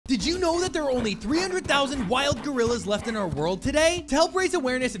Did you know that there are only 300,000 wild gorillas left in our world today? To help raise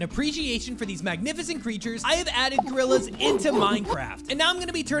awareness and appreciation for these magnificent creatures, I have added gorillas into Minecraft. And now I'm going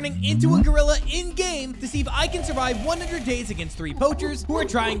to be turning into a gorilla in-game to see if I can survive 100 days against 3 poachers who are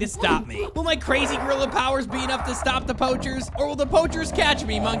trying to stop me. Will my crazy gorilla powers be enough to stop the poachers, or will the poachers catch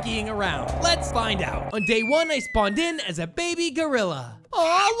me monkeying around? Let's find out. On day 1, I spawned in as a baby gorilla.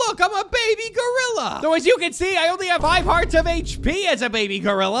 Oh, look, I'm a baby gorilla. Though as you can see, I only have 5 hearts of HP as a baby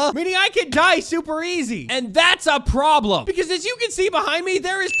gorilla, meaning I can die super easy. And that's a problem, because as you can see behind me,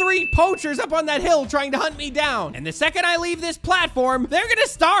 there is 3 poachers up on that hill trying to hunt me down. And the second I leave this platform, they're gonna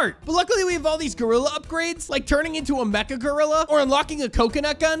start. But luckily we have all these gorilla upgrades, like turning into a mecha gorilla or unlocking a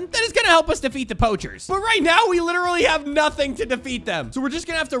coconut gun, that is gonna help us defeat the poachers. But right now, we literally have nothing to defeat them. So we're just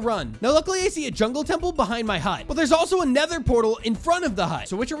gonna have to run. Now, luckily I see a jungle temple behind my hut, but there's also a nether portal in front of the hut.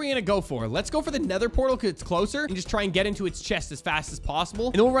 So which are we gonna go for? Let's go for the nether portal because it's closer and just try and get into its chest as fast as possible.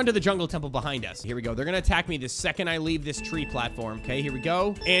 And then we'll run to the jungle temple behind us. Here we go. They're gonna attack me the second I leave this tree platform. Okay, here we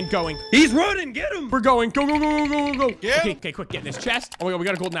go. And going. He's running. Get him. We're going. Go, go, go, go, go, go. Yeah. Okay, quick. Get in this chest. Oh my God, we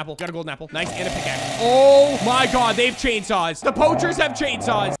got a golden apple. Got a golden apple. Nice. And a pickaxe. Oh my God, they have chainsaws. The poachers have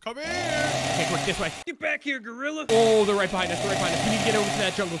chainsaws. Come here. Okay, quick, this way. Get back here, gorilla. Oh, they're right behind us. They're right behind us. We need to get over to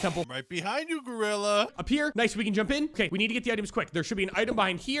that jungle temple. Right behind you, gorilla. Up here. Nice, we can jump in. Okay, we need to get the items quick. There should be an item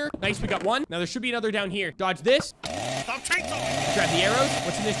behind here. Nice, we got one. Now there should be another down here. Dodge this. Stop chainsawing. Grab the arrows.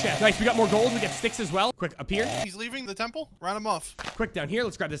 What's in this chest? Nice, we got more gold. We got sticks as well. Quick, up here. He's leaving the temple. Round him off. Quick, down here.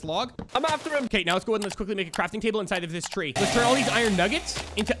 Let's grab this log. I'm after him. Okay, now let's go ahead and let's quickly make a crafting table inside of this tree. Let's turn all these iron nuggets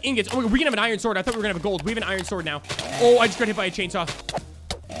into ingots. Oh my God, we can have an iron sword. I thought we were gonna have a gold. We have an iron sword now. Oh, I just got hit by a chainsaw.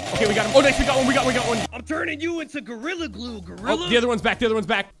 Okay, we got him. Oh, nice, we got one. We got one. I'm turning you into gorilla glue, gorilla. Oh, the other one's back. The other one's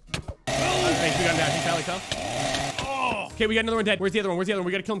back. Nice, we got him down. He's probably tough. Okay, we got another one dead. Where's the other one?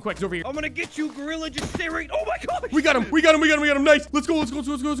 We gotta kill him quick. He's over here. I'm gonna get you, gorilla. Just stay right. Oh my God. We got him. Nice. Let's go.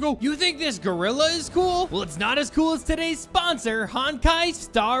 You think this gorilla is cool? Well, it's not as cool as today's sponsor, Honkai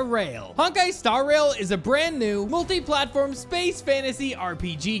Star Rail. Honkai Star Rail is a brand new multi-platform space fantasy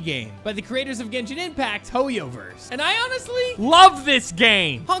RPG game by the creators of Genshin Impact's Hoyoverse. And I honestly love this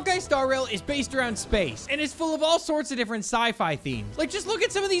game. Honkai Star Rail is based around space and is full of all sorts of different sci-fi themes. Like, just look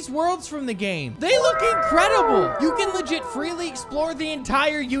at some of these worlds from the game. They look incredible. You can legit freely explore the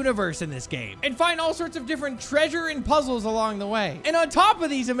entire universe in this game and find all sorts of different treasure and puzzles along the way. And on top of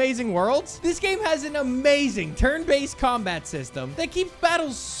these amazing worlds, this game has an amazing turn-based combat system that keeps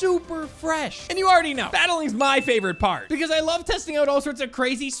battles super fresh. And you already know, battling's my favorite part because I love testing out all sorts of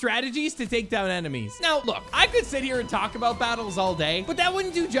crazy strategies to take down enemies. Now, look, I could sit here and talk about battles all day, but that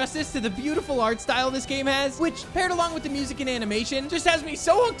wouldn't do justice to the beautiful art style this game has, which, paired along with the music and animation, just has me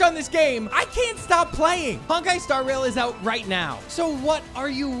so hooked on this game, I can't stop playing. Honkai Star Rail is out right now. So what are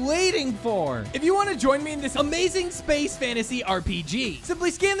you waiting for? If you want to join me in this amazing space fantasy RPG, simply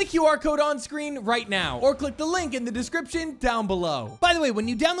scan the QR code on screen right now or click the link in the description down below. By the way, when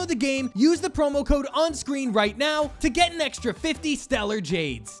you download the game, use the promo code on screen right now to get an extra 50 stellar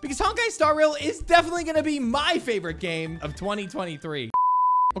jades, because Honkai Star Rail is definitely going to be my favorite game of 2023.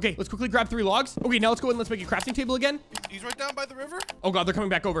 Okay, let's quickly grab 3 logs. Okay, now let's go ahead and let's make a crafting table again. He's right down by the river. Oh God, they're coming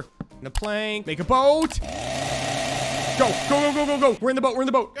back over. And a plank, make a boat. Go. We're in the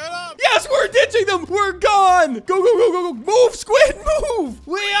boat. Get up. Yes, we're ditching them. We're gone. Go. Move, squid, move.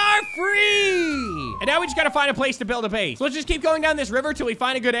 We are free. And now we just got to find a place to build a base. So let's just keep going down this river till we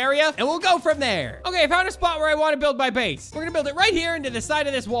find a good area and we'll go from there. Okay, I found a spot where I want to build my base. We're going to build it right here into the side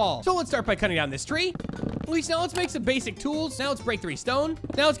of this wall. So let's start by cutting down this tree. At least now let's make some basic tools. Now let's break 3 stone.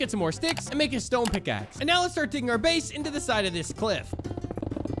 Now let's get some more sticks and make a stone pickaxe. And now let's start digging our base into the side of this cliff.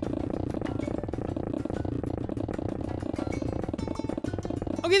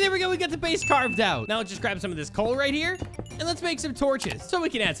 Okay, there we go. We got the base carved out. Now let's just grab some of this coal right here and let's make some torches so we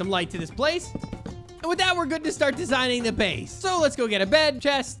can add some light to this place. And with that, we're good to start designing the base. So let's go get a bed,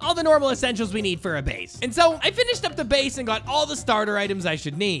 chest, all the normal essentials we need for a base. And so I finished up the base and got all the starter items I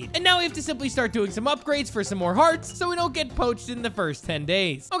should need. And now we have to simply start doing some upgrades for some more hearts so we don't get poached in the first 10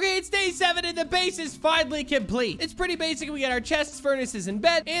 days. Okay, it's day 7 and the base is finally complete. It's pretty basic. We got our chests, furnaces, and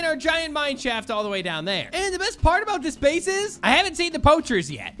bed, and our giant mine shaft all the way down there. And the best part about this base is I haven't seen the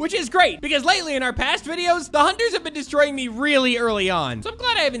poachers yet, which is great because lately in our past videos, the hunters have been destroying me really early on. So I'm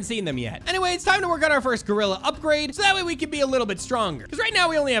glad I haven't seen them yet. Anyway, it's time to work on our first gorilla upgrade so that way we can be a little bit stronger, because right now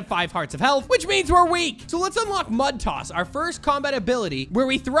we only have 5 hearts of health, which means we're weak. So let's unlock Mud Toss, our first combat ability where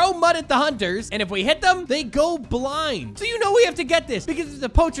we throw mud at the hunters, and if we hit them, they go blind. So you know we have to get this because if the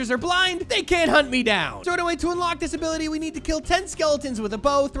poachers are blind, they can't hunt me down. So anyway, to unlock this ability, we need to kill 10 skeletons with a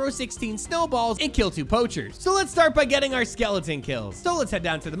bow, throw 16 snowballs, and kill 2 poachers. So let's start by getting our skeleton kills. So let's head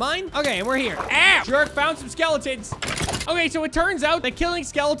down to the mine. Okay, and we're here. Ow! Jerk, found some skeletons. Okay, so it turns out that killing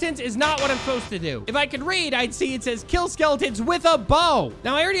skeletons is not what I'm supposed to do. If I could read, I'd see it says kill skeletons with a bow.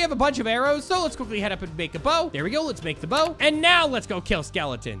 Now, I already have a bunch of arrows, so let's quickly head up and make a bow. There we go. Let's make the bow. And now let's go kill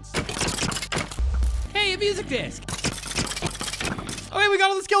skeletons. Hey, a music disc. Okay, we got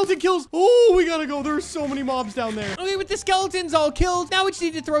all the skeleton kills. Oh, we gotta go. There's so many mobs down there. Okay, with the skeletons all killed, now we just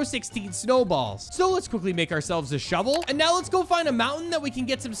need to throw 16 snowballs. So let's quickly make ourselves a shovel. And now let's go find a mountain that we can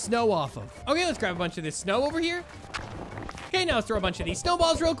get some snow off of. Okay, let's grab a bunch of this snow over here. Okay, now let's throw a bunch of these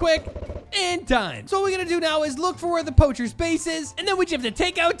snowballs real quick. And done. So what we're gonna do now is look for where the poacher's base is, and then we just have to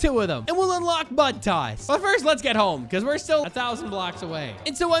take out 2 of them, and we'll unlock mud toss. But first, let's get home, because we're still 1,000 blocks away.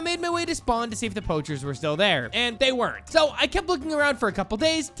 And so I made my way to spawn to see if the poachers were still there, and they weren't. So I kept looking around for a couple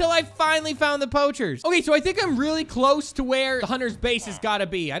days, till I finally found the poachers. Okay, so I think I'm really close to where the hunter's base has gotta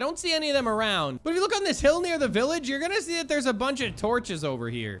be. I don't see any of them around. But if you look on this hill near the village, you're gonna see that there's a bunch of torches over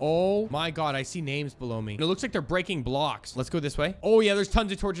here. Oh my God, I see names below me. It looks like they're breaking blocks. Let's go this way. Oh yeah, there's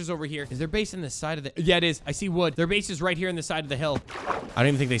tons of torches over here. Is their base in the side of the... Yeah, it is. I see wood. Their base is right here in the side of the hill. I don't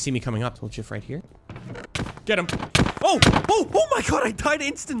even think they see me coming up. So we'll shift right here. Get him. Oh my God, I died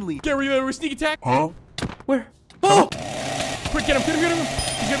instantly. Get ready for a sneak attack. Huh? Where? Oh! Quick, get him, get him, get him.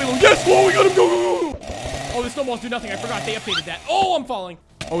 He's gonna be low. Yes! Oh, we got him. Go, go, go, go. Oh, the snowballs do nothing. I forgot they updated that. Oh, I'm falling.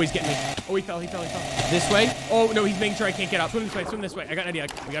 Oh, he's getting me. Oh, he fell. This way. Oh, no, he's making sure I can't get out. Swim this way. I got an idea.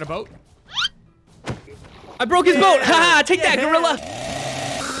 We got a boat. I broke his boat. Haha, take that, gorilla.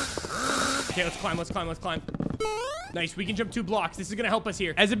 Okay, let's climb. Nice, we can jump 2 blocks. This is gonna help us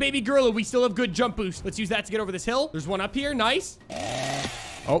here. As a baby gorilla, we still have good jump boost. Let's use that to get over this hill. There's one up here, nice.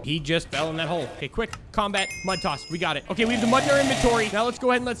 Oh, he just fell in that hole. Okay, quick, combat, mud toss. We got it. Okay, we have the mud in our inventory. Now let's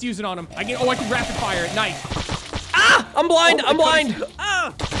go ahead and let's use it on him. I can rapid fire it, nice. Ah, I'm blind, I'm blind.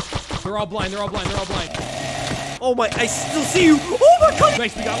 Ah. They're all blind. Oh my, I still see you. Oh my God.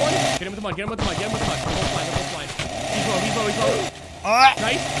 Nice, we got one. Get him with the mud. They're both blind. He's low.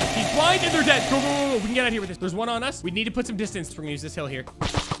 Nice. He's blind and they're dead. Go. We can get out of here with this. There's one on us. We need to put some distance. We're gonna use this hill here.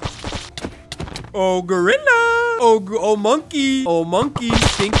 Oh, gorilla. Oh, monkey. Oh, monkey.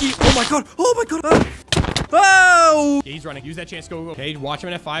 Stinky. Oh my God. Oh. Yeah, he's running. Use that chance. Go. Okay, watch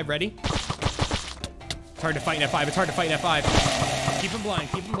him in F5. Ready? It's hard to fight in F5. Keep him blind.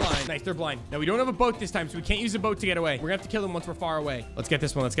 Nice, they're blind. Now, we don't have a boat this time, so we can't use a boat to get away. We're gonna have to kill him once we're far away. Let's get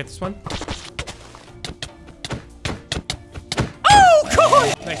this one. Oh,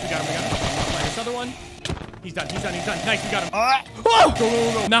 God. Nice, we got him. Find this other one. He's done. Nice, we got him. Oh!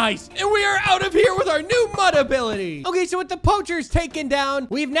 Go. Nice. And we are out of here with our new mud ability. Okay, so with the poachers taken down,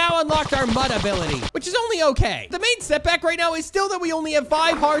 we've now unlocked our mud ability, which is only okay. The main setback right now is still that we only have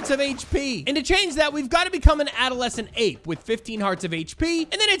 5 hearts of HP. And to change that, we've got to become an adolescent ape with 15 hearts of HP.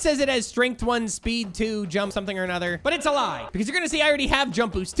 And then it says it has strength 1, speed 2, jump something or another. But it's a lie, because you're going to see I already have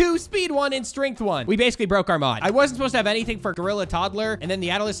jump boost 2, speed 1, and strength 1. We basically broke our mod. I wasn't supposed to have anything for gorilla toddler, and then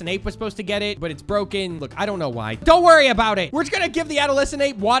the adolescent ape was supposed to get it, but it's broken. Look, I don't know why. Don't worry about it. We're just gonna give the adolescent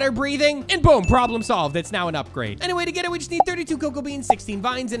ape water breathing, and boom, problem solved. It's now an upgrade. Anyway, to get it, we just need 32 cocoa beans, 16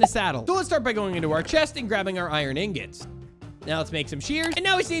 vines, and a saddle. So let's start by going into our chest and grabbing our iron ingots. Now let's make some shears, and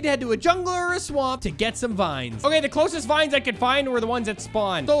now we just need to head to a jungle or a swamp to get some vines. Okay, the closest vines I could find were the ones that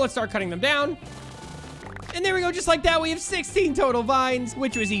spawned. So let's start cutting them down. And there we go, just like that, we have 16 total vines,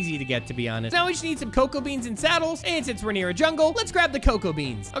 which was easy to get, to be honest. Now we just need some cocoa beans and saddles, and since we're near a jungle, let's grab the cocoa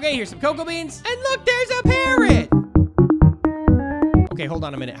beans. Okay, here's some cocoa beans, and look, there's a parrot! Okay, hold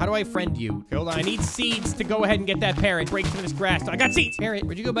on a minute. How do I friend you? Okay, hold on, I need seeds to go ahead and get that parrot. Break through this grass. I got seeds! Parrot,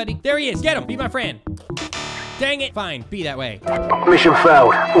 where'd you go, buddy? There he is, get him, be my friend. Dang it, fine, be that way. Mission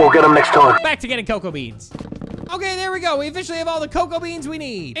failed. We'll get him next time. Back to getting cocoa beans. Okay, there we go. We officially have all the cocoa beans we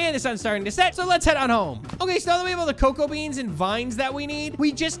need. And the sun's starting to set, so let's head on home. Okay, so now that we have all the cocoa beans and vines that we need,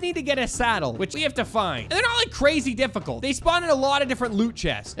 we just need to get a saddle, which we have to find. And they're not like crazy difficult. They spawn in a lot of different loot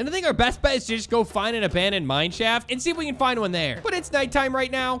chests. And I think our best bet is to just go find an abandoned mine shaft and see if we can find one there. But it's nighttime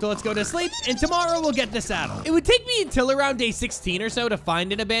right now, so let's go to sleep, and tomorrow we'll get the saddle. It would take me until around day 16 or so to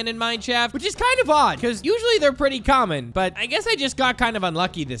find an abandoned mine shaft, which is kind of odd, because usually they're pretty common, but I guess I just got kind of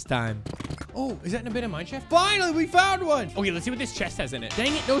unlucky this time. Oh, is that an abandoned mine shaft? Finally, we found one. Okay, let's see what this chest has in it.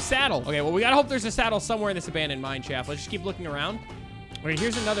 Dang it, no saddle. Okay, well, we gotta hope there's a saddle somewhere in this abandoned mine shaft. Let's just keep looking around. Okay,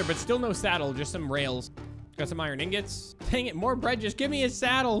 here's another, but still no saddle, just some rails. Got some iron ingots. Dang it, more bread. Just give me a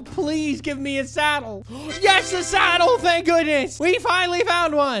saddle. Please give me a saddle. Yes, a saddle. Thank goodness. We finally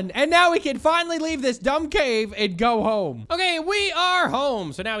found one. And now we can finally leave this dumb cave and go home. Okay, we are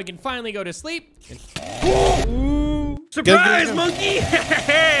home. So now we can finally go to sleep. Surprise, monkey!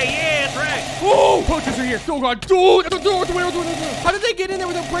 Yeah, that's right. Oh, poachers are here. Oh, God. How did they get in there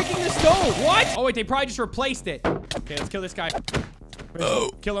without breaking the stone? What? Oh, wait, they probably just replaced it. Okay, let's kill this guy.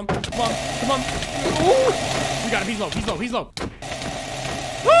 Oh. Kill him. Come on. Come on. Ooh. We got him. He's low. He's low. He's low.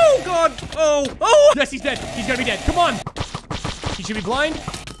 Oh, God. Oh. Yes, he's dead. He's gonna be dead. Come on. He should be blind.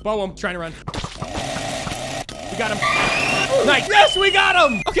 Bow him. Trying to run. We got him. Nice. Yes, we got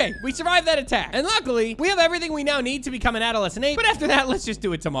him. Okay, we survived that attack. And luckily, we have everything we now need to become an adolescent ape. But after that, let's just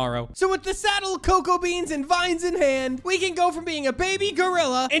do it tomorrow. So with the saddle, cocoa beans, and vines in hand, we can go from being a baby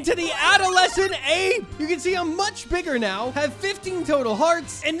gorilla into the adolescent ape. You can see I'm much bigger now, have 15 total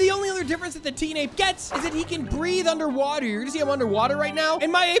hearts. And the only other difference that the teen ape gets is that he can breathe underwater. You're gonna see I'm underwater right now.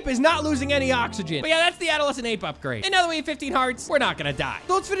 And my ape is not losing any oxygen. But yeah, that's the adolescent ape upgrade. And now that we have 15 hearts, we're not gonna die.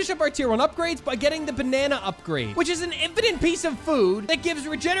 So let's finish up our tier 1 upgrades by getting the banana upgrade, which is an infinite piece of food that gives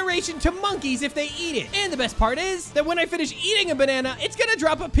regeneration to monkeys if they eat it. And the best part is that when I finish eating a banana, it's gonna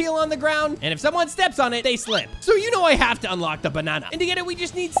drop a peel on the ground, and if someone steps on it, they slip. So you know I have to unlock the banana. And to get it, we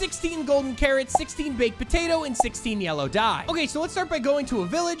just need 16 golden carrots, 16 baked potato, and 16 yellow dye. Okay, so let's start by going to a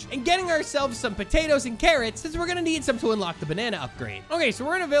village and getting ourselves some potatoes and carrots, since we're gonna need some to unlock the banana upgrade. Okay, so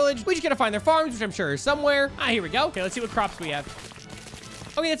we're in a village. We just gotta find their farms, which I'm sure is somewhere. Ah, here we go. Okay, let's see what crops we have.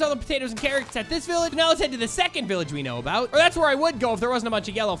 Okay, that's all the potatoes and carrots at this village. Now let's head to the second village we know about. Or that's where I would go if there wasn't a bunch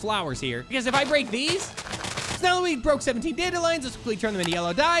of yellow flowers here. Because if I break these, so now that we broke 17 dandelions, let's quickly turn them into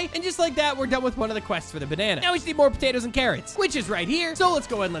yellow dye. And just like that, we're done with one of the quests for the banana. Now we just need more potatoes and carrots, which is right here. So let's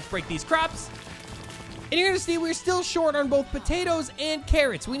go ahead and let's break these crops. And you're gonna see we're still short on both potatoes and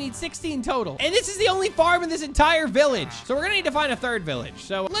carrots. We need 16 total. And this is the only farm in this entire village. So we're gonna need to find a third village.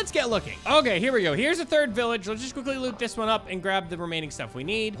 So let's get looking. Okay, here we go. Here's a third village. Let's just quickly loot this one up and grab the remaining stuff we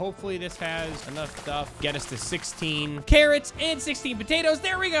need. Hopefully this has enough stuff. Get us to 16 carrots and 16 potatoes.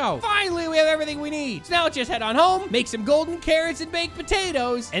 There we go. Finally, we have everything we need. So now let's just head on home, make some golden carrots and baked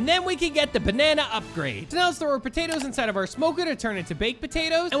potatoes, and then we can get the banana upgrade. So now let's throw our potatoes inside of our smoker to turn into baked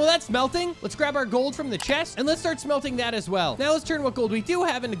potatoes. And while that's melting, let's grab our gold from the chest and let's start smelting that as well. Now let's turn what gold we do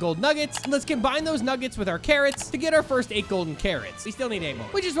have into gold nuggets, and let's combine those nuggets with our carrots to get our first 8 golden carrots. We still need 8 more,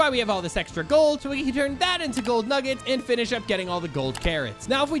 which is why we have all this extra gold, so we can turn that into gold nuggets and finish up getting all the gold carrots.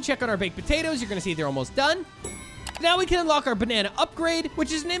 Now if we check on our baked potatoes, you're gonna see they're almost done. Now we can unlock our banana upgrade,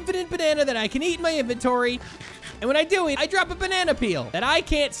 which is an infinite banana that I can eat in my inventory. And when I do it, I drop a banana peel that I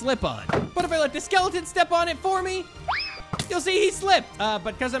can't slip on. But if I let the skeleton step on it for me, you'll see he slipped. But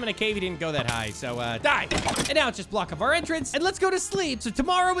because I'm in a cave, he didn't go that high. So, die. And now it's just block off our entrance. And let's go to sleep. So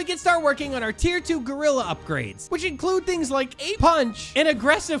tomorrow we can start working on our tier 2 gorilla upgrades, which include things like 8 punch and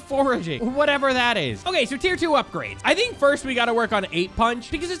aggressive foraging, whatever that is. Okay, so tier 2 upgrades. I think first we got to work on 8 punch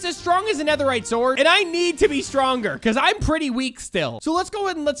because it's as strong as a netherite sword. And I need to be stronger because I'm pretty weak still. So let's go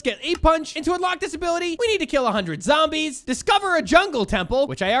ahead and let's get 8 punch. And to unlock this ability, we need to kill 100 zombies, discover a jungle temple,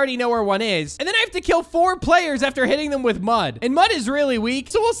 which I already know where one is. And then I have to kill 4 players after hitting them with mud. And mud is really weak,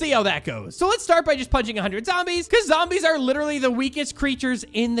 so we'll see how that goes. So let's start by just punching 100 zombies, because zombies are literally the weakest creatures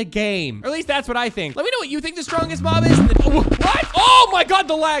in the game. Or at least that's what I think. Let me know what you think the strongest mob is. What? Oh my god,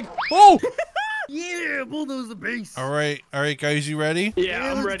 the lag. Oh. Yeah, bulldoze the base. All right, guys, you ready?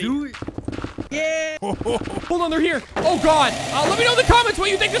 Yeah, I'm ready. Do it. Yeah. Hold on, they're here. Oh god. Let me know in the comments what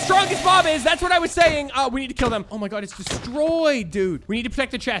you think the strongest mob is. That's what I was saying. We need to kill them. Oh my god, it's destroyed, dude. We need to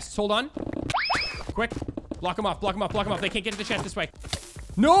protect the chests. Hold on. Quick. Block them off, block them off, block them off. They can't get to the chest this way.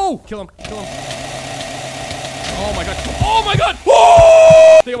 No! Kill him, kill him. Oh my god. Oh my god!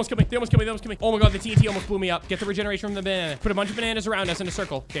 Oh! They almost killed me, they almost killed me, they almost killed me. Oh my god, the TNT almost blew me up. Get the regeneration from the banana. Put a bunch of bananas around us in a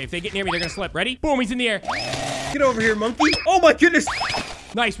circle. Okay, if they get near me, they're gonna slip. Ready? Boom, he's in the air. Get over here, monkey. Oh my goodness.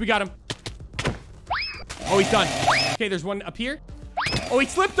 Nice, we got him. Oh, he's done. Okay, there's one up here. Oh, he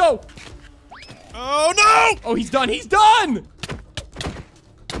slipped though. Oh no! Oh, he's done, he's done!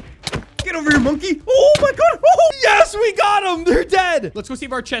 Get over here, monkey. Oh my god. Oh, yes, we got them. They're dead. Let's go see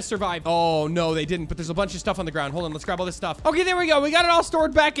if our chests survived. Oh, no, they didn't. But there's a bunch of stuff on the ground. Hold on. Let's grab all this stuff. Okay, there we go. We got it all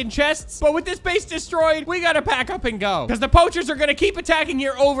stored back in chests. But with this base destroyed, we got to pack up and go. Because the poachers are going to keep attacking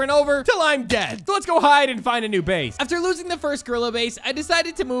here over and over till I'm dead. So let's go hide and find a new base. After losing the first gorilla base, I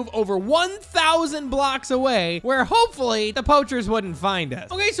decided to move over 1,000 blocks away where hopefully the poachers wouldn't find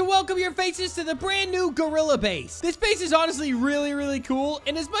us. Okay, so welcome your faces to the brand new gorilla base. This base is honestly really, really cool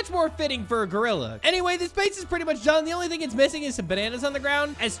and is much more fitting for a gorilla. Anyway, this base is pretty much done. The only thing it's missing is some bananas on the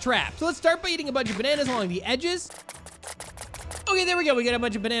ground as traps. So let's start by eating a bunch of bananas along the edges. Okay, there we go. We got a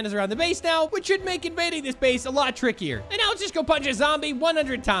bunch of bananas around the base now, which should make invading this base a lot trickier. And now let's just go punch a zombie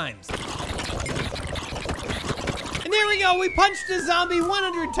 100 times. And And there we go. We punched a zombie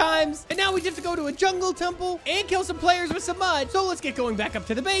 100 times. And now we just have to go to a jungle temple and kill some players with some mud. So let's get going back up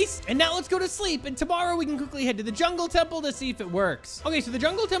to the base. And now let's go to sleep. And tomorrow we can quickly head to the jungle temple to see if it works. Okay, so the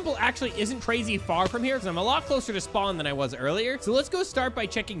jungle temple actually isn't crazy far from here because I'm a lot closer to spawn than I was earlier. So let's go start by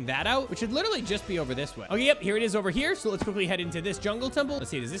checking that out, which should literally just be over this way. Okay, yep, here it is over here. So let's quickly head into this jungle temple. Let's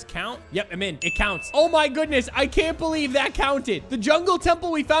see, does this count? Yep, I'm in. It counts. Oh my goodness, I can't believe that counted. The jungle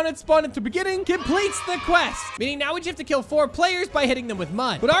temple we found at spawn at the beginning completes the quest. Meaning now we just have to kill 4 players by hitting them with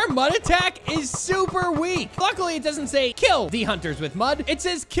mud. But our mud attack is super weak. Luckily, it doesn't say kill the hunters with mud. It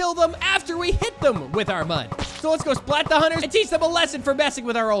says kill them after we hit them with our mud. So let's go splat the hunters and teach them a lesson for messing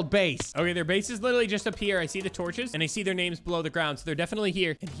with our old base. Okay, their base is literally just up here. I see the torches and I see their names below the ground. So they're definitely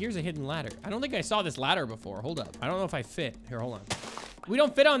here. And here's a hidden ladder. I don't think I saw this ladder before. Hold up. I don't know if I fit. Here, hold on. We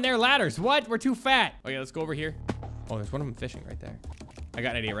don't fit on their ladders. What? We're too fat. Okay, let's go over here. Oh, there's one of them fishing right there. I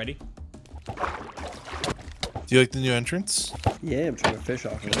got an idea. Ready? Do you like the new entrance? Yeah, I'm trying to fish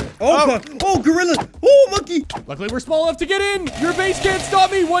off of it. Oh, God. Oh, gorilla. Oh, monkey. Luckily, we're small enough to get in. Your base can't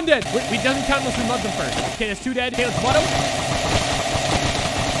stop me. 1 dead. Wait, it doesn't count unless we mud them first. Okay, that's 2 dead. Okay, let's mud them.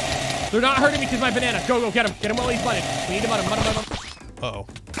 They're not hurting me because my banana. Go, go, get him. Get him while he's mudded. We need to mud him, mud him, mud him. Uh-oh.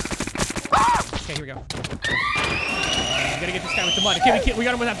 Okay, here we go. We gotta get this guy with the mud. Okay, we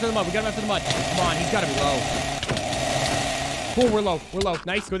got him after the mud. We got him after the mud. Come on, he's gotta be low. Oh, we're low. We're low.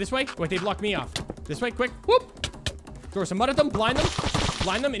 Nice. Go this way. Wait, they blocked me off. This way, quick. Whoop. Throw some mud at them. Blind them.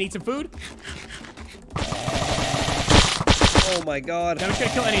 Blind them and eat some food. Oh my God. Now we're just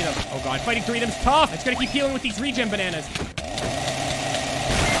gonna kill any of them. Oh God, fighting 3 of them's tough. I just gotta keep healing with these regen bananas.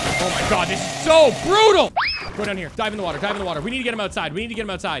 Oh my God, this is so brutal. Go down here. Dive in the water. Dive in the water. We need to get them outside. We need to get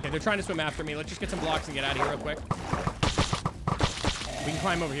them outside. Okay, they're trying to swim after me. Let's just get some blocks and get out of here real quick. We can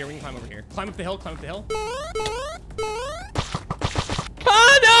climb over here. We can climb over here. Climb up the hill. Climb up the hill.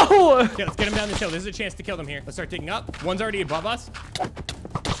 Oh, no. Okay, let's get them down this hill. This is a chance to kill them here. Let's start digging up. One's already above us.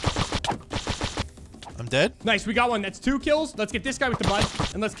 I'm dead. Nice. We got one. That's 2 kills. Let's get this guy with the mud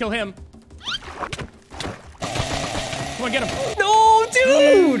and let's kill him. Come on, get him. No,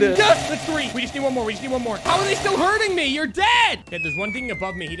 dude. Yes, that's 3. We just need 1 more. We just need 1 more. How are they still hurting me? You're dead. Okay, there's one thing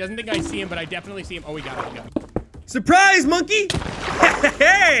above me. He doesn't think I see him, but I definitely see him. Oh, we got him. We got him. Surprise, monkey.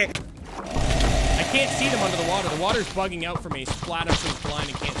 Hey. I can't see them under the water. The water's bugging out for me. Splat him so he's blind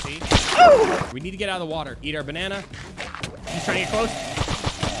and can't see. Oh. We need to get out of the water. Eat our banana. He's trying to get close.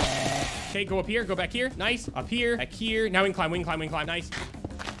 Okay, go up here. Go back here. Nice. Up here. Back here. Now we can climb. We can climb. We can climb. Nice.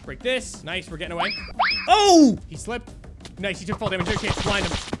 Break this. Nice. We're getting away. Oh. He slipped. Nice. He took full damage. Okay, blind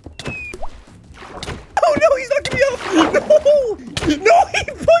him. Oh, no. He's knocking me off. No. No, he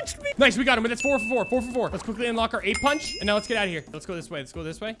punched me. Nice. We got him. That's 4 for 4. 4 for 4. Let's quickly unlock our 8 punch. And now let's get out of here. Let's go this way. Let's go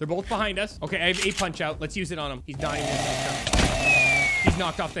this way. They're both behind us. Okay, I have 8 punch out. Let's use it on him. He's not even gonna He's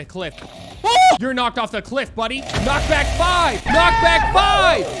knocked off the cliff. You're knocked off the cliff, buddy. Knockback 5. Knockback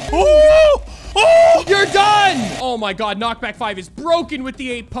 5. Oh, oh, you're done. Oh my God. Knockback 5 is broken with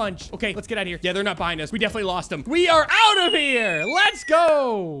the 8 punch. Okay, let's get out of here. Yeah, they're not behind us. We definitely lost them. We are out of here. Let's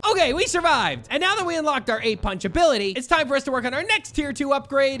go. Okay, we survived. And now that we unlocked our 8 punch ability, it's time for us to work on our next tier 2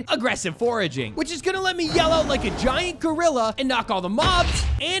 upgrade, aggressive foraging, which is gonna let me yell out like a giant gorilla and knock all the mobs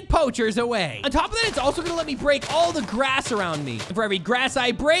and poachers away. On top of that, it's also gonna let me break all the grass around me. And for every grass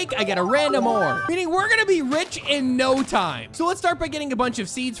I break, I get a random ore, meaning we're gonna be rich in no time. So let's start by getting a bunch of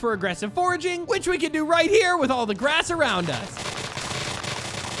seeds for aggressive foraging, which we can do right here with all the grass around us.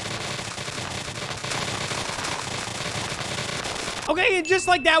 Okay, and just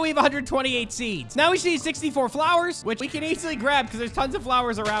like that, we have 128 seeds. Now we just need 64 flowers, which we can easily grab because there's tons of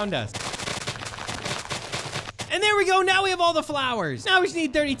flowers around us. And there we go. Now we have all the flowers. Now we just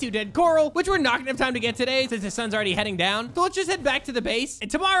need 32 dead coral, which we're not gonna have time to get today since the sun's already heading down. So let's just head back to the base,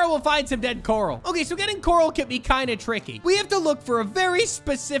 and tomorrow we'll find some dead coral. Okay, so getting coral can be kind of tricky. We have to look for a very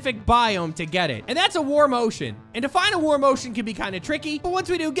specific biome to get it, and that's a warm ocean. And to find a warm ocean can be kind of tricky, but once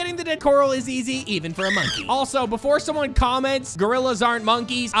we do, getting the dead coral is easy, even for a monkey. Also, before someone comments, gorillas aren't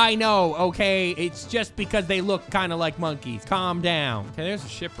monkeys, I know, okay? It's just because they look kind of like monkeys. Calm down. Okay, there's a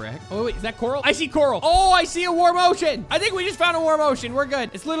shipwreck. Oh, wait, is that coral? I see coral. Oh, I see a warm ocean. I think we just found a warm ocean. We're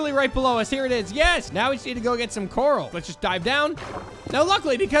good. It's literally right below us. Here it is. Yes. Now we just need to go get some coral. Let's just dive down. Now,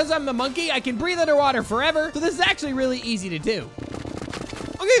 luckily, because I'm a monkey, I can breathe underwater forever. So this is actually really easy to do.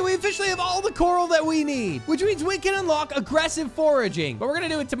 Okay, we officially have all the coral that we need, which means we can unlock aggressive foraging. But we're gonna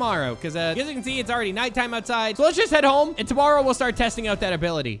do it tomorrow, because as you can see, it's already nighttime outside. So let's just head home, and tomorrow we'll start testing out that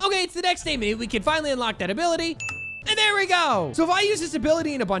ability. Okay, it's the next day. Maybe we can finally unlock that ability. And there we go. So if I use this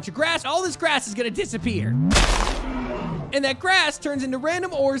ability in a bunch of grass, all this grass is gonna disappear. And that grass turns into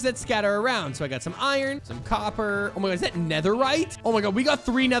random ores that scatter around. So I got some iron, some copper. Oh my God, is that netherite? Oh my God, we got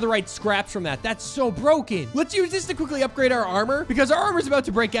 3 netherite scraps from that. That's so broken. Let's use this to quickly upgrade our armor because our armor's about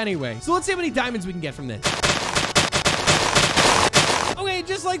to break anyway. So let's see how many diamonds we can get from this. Okay,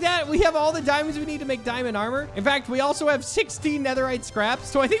 just like that, we have all the diamonds we need to make diamond armor. In fact, we also have 16 netherite scraps,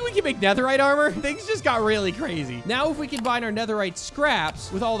 so I think we can make netherite armor. Things just got really crazy. Now, if we combine our netherite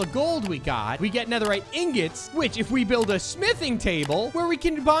scraps with all the gold we got, we get netherite ingots, which if we build a smithing table where we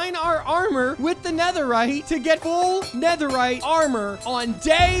can combine our armor with the netherite to get full netherite armor on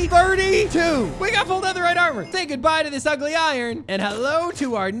day 32. We got full netherite armor. Say goodbye to this ugly iron and hello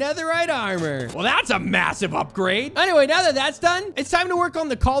to our netherite armor. Well, that's a massive upgrade. Anyway, now that that's done, it's time to work on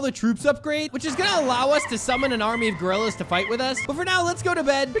the Call the Troops upgrade, which is gonna allow us to summon an army of gorillas to fight with us. But for now, let's go to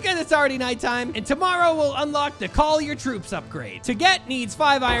bed because it's already nighttime. And tomorrow we'll unlock the Call Your Troops upgrade. To get needs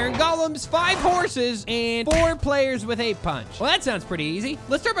 5 iron golems, 5 horses, and 4 players with 8 punch. Well, that sounds pretty easy.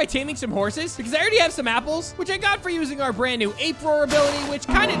 Let's start by taming some horses because I already have some apples, which I got for using our brand new ape roar ability, which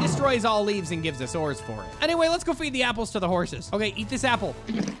kind of destroys all leaves and gives us ores for it. Anyway, let's go feed the apples to the horses. Okay, eat this apple.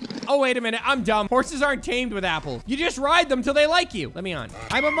 Oh, wait a minute. I'm dumb. Horses aren't tamed with apples. You just ride them till they like you. Let me on.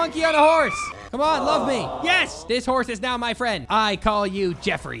 I'm a monkey on a horse. Come on, love me. Yes, this horse is now my friend. I call you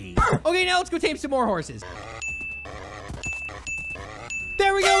Jeffrey. Okay, now let's go tame some more horses.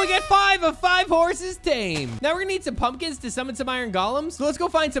 There we go, we get 5 of 5 horses tamed. Now we're gonna need some pumpkins to summon some iron golems. So let's go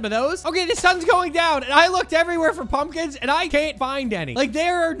find some of those. Okay, the sun's going down and I looked everywhere for pumpkins and I can't find any. Like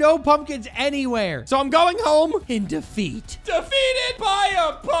there are no pumpkins anywhere. So I'm going home in defeat. Defeated by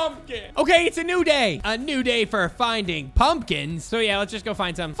a pumpkin. Okay, it's a new day. A new day for finding pumpkins. So yeah, let's just go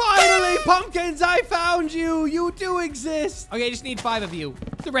find some. Finally, pumpkins, I found you. You do exist. Okay, I just need 5 of you.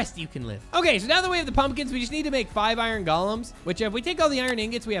 The rest of you can live. Okay, so now that we have the pumpkins, we just need to make 5 iron golems, which if we take all the iron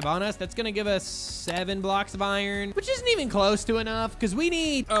ingots we have on us, that's gonna give us 7 blocks of iron, which isn't even close to enough because we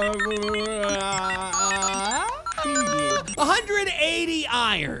need 180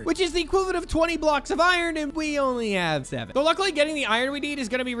 iron, which is the equivalent of 20 blocks of iron, and we only have 7. So luckily, getting the iron we need is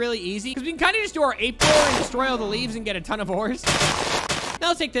gonna be really easy because we can kind of just do our ape roar and destroy all the leaves and get a ton of ores. Now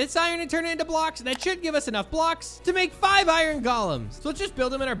let's take this iron and turn it into blocks. That should give us enough blocks to make 5 iron golems. So let's just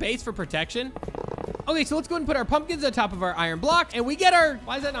build them in our base for protection. Okay, so let's go ahead and put our pumpkins on top of our iron block, and we get our...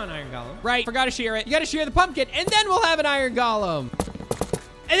 Why is that not an iron golem? Right, forgot to shear it. You gotta shear the pumpkin, and then we'll have an iron golem.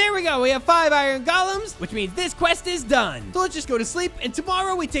 And there we go. We have 5 iron golems, which means this quest is done. So let's just go to sleep, and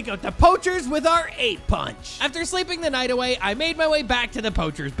tomorrow we take out the poachers with our 8 punch. After sleeping the night away, I made my way back to the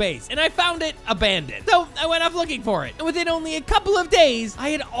poachers' base, and I found it abandoned. So I went off looking for it, and within only a couple of days, I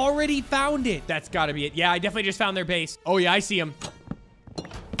had already found it. That's gotta be it. Yeah, I definitely just found their base. Oh yeah, I see them.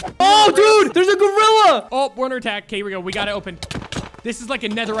 Oh, dude, there's a gorilla. Oh, we're under attack. Okay, here we go. We got to open. This is like a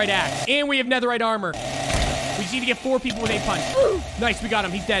netherite axe, and we have netherite armor. We just need to get 4 people with 8 punch. Nice, we got him.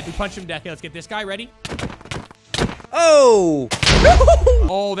 He's dead. We punched him to death. Okay, let's get this guy ready. Oh.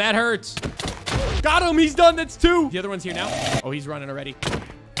 Oh, that hurts. Got him. He's done. That's 2. The other one's here now. Oh, he's running already.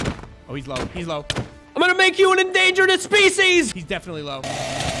 Oh, he's low. He's low. I'm gonna make you an endangered species. He's definitely low.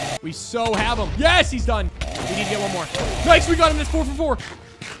 We so have him. Yes, he's done. We need to get 1 more. Nice, we got him. That's 4 for 4.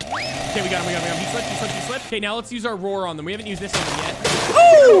 Okay, we got him. He slipped. Okay, now let's use our roar on them. We haven't used this on them yet.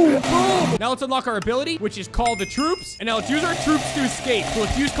 Oh! Boom! Now let's unlock our ability, which is Call the Troops. And now let's use our troops to escape. So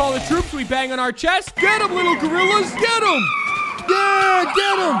let's use Call the Troops. We bang on our chest. Get them, little gorillas. Get them. Yeah,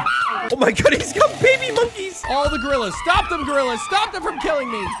 get them. Oh my God, he's got baby monkeys. All the gorillas. Stop them, gorillas. Stop them from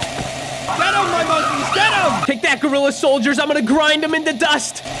killing me. Get them, my monkeys. Get them. Take that, gorilla soldiers. I'm gonna grind them into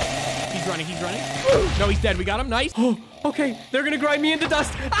dust. He's running. He's running. No, he's dead. We got him. Nice. Okay, they're gonna grind me into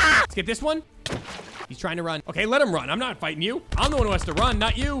dust. Ah! Let's get this one. He's trying to run. Okay, let him run. I'm not fighting you. I'm the one who has to run,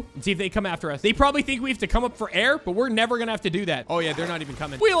 not you. Let's see if they come after us. They probably think we have to come up for air, but we're never gonna have to do that. Oh yeah, they're not even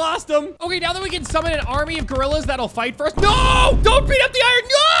coming. We lost them. Okay, now that we can summon an army of gorillas that'll fight for us. No! Don't beat up the iron.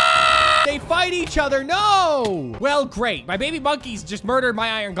 No! They fight each other. No! Well, great. My baby monkeys just murdered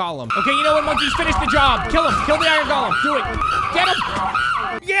my iron golem. Okay, you know what, monkeys? Finish the job. Kill him. Kill the iron golem. Do it. Get him.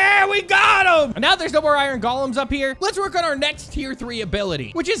 Yeah, we got him. And now there's no more iron golems up here. Let's work on our next tier 3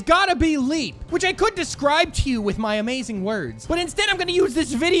 ability, which has gotta be Leap, which I could describe to you with my amazing words. But instead, I'm gonna use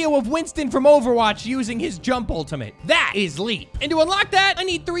this video of Winston from Overwatch using his jump ultimate. That is Leap. And to unlock that, I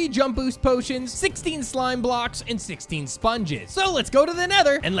need 3 jump boost potions, 16 slime blocks, and 16 sponges. So let's go to the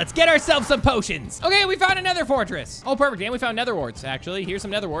nether and let's get ourselves some potions. Okay, we found a nether fortress. Oh, perfect. And we found nether warts, actually. Here's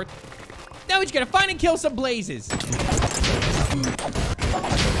some nether warts. Now we just gotta find and kill some blazes.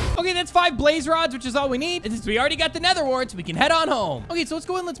 Okay, that's 5 blaze rods, which is all we need. And since we already got the nether warts, we can head on home. Okay, so let's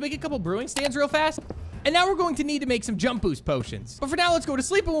go in. Let's make a couple brewing stands real fast. And now we're going to need to make some jump boost potions. But for now, let's go to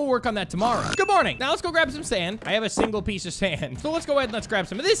sleep and we'll work on that tomorrow. Good morning. Now let's go grab some sand. I have a single piece of sand. So let's go ahead and let's grab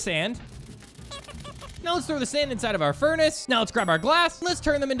some of this sand. Now let's throw the sand inside of our furnace. Now let's grab our glass. And let's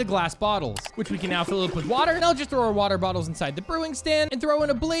turn them into glass bottles, which we can now fill up with water. Now just throw our water bottles inside the brewing stand and throw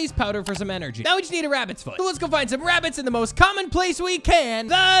in a blaze powder for some energy. Now we just need a rabbit's foot. So let's go find some rabbits in the most common place we can,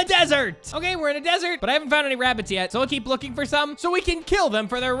 the desert. Okay, we're in a desert, but I haven't found any rabbits yet. So I'll keep looking for some so we can kill them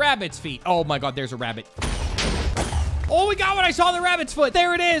for their rabbit's feet. Oh my God, there's a rabbit. Oh, we got what I saw, the rabbit's foot.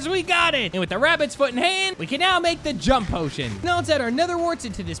 There it is, we got it. And with the rabbit's foot in hand, we can now make the jump potion. Now let's add our nether warts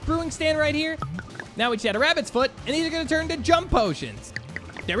into this brewing stand right here. Now we just add a rabbit's foot, and these are gonna turn to jump potions.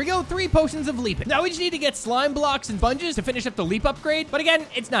 There we go, 3 potions of leaping. Now we just need to get slime blocks and sponges to finish up the leap upgrade. But again,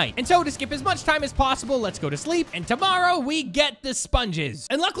 it's night. And so to skip as much time as possible, let's go to sleep. And tomorrow we get the sponges.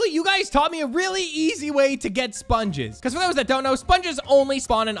 And luckily you guys taught me a really easy way to get sponges. Because for those that don't know, sponges only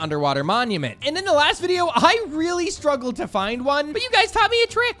spawn in underwater monument. And in the last video, I really struggled to find one, but you guys taught me a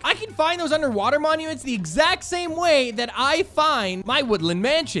trick. I can find those underwater monuments the exact same way that I find my woodland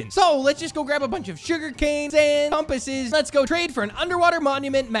mansion. So let's just go grab a bunch of sugarcane, sand, compasses. Let's go trade for an underwater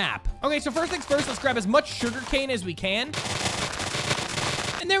monument map. Okay, so first things first, let's grab as much sugarcane as we can.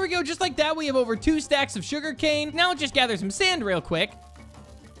 And there we go, just like that, we have over 2 stacks of sugarcane. Now let's just gather some sand real quick.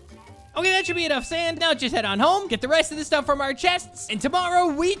 Okay, that should be enough sand. Now just head on home, get the rest of the stuff from our chests, and tomorrow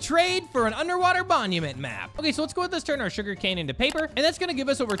we trade for an underwater monument map. Okay, so let's go ahead, let's turn our sugarcane into paper, and that's gonna give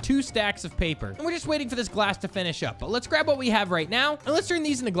us over 2 stacks of paper. And we're just waiting for this glass to finish up. But let's grab what we have right now, and let's turn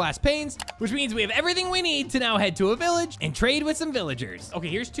these into glass panes, which means we have everything we need to now head to a village and trade with some villagers. Okay,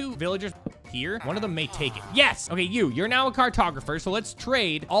 here's 2 villagers here. One of them may take it. Yes! Okay, you're now a cartographer, so let's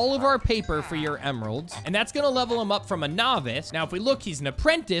trade all of our paper for your emeralds, and that's gonna level him up from a novice. Now, if we look, he's an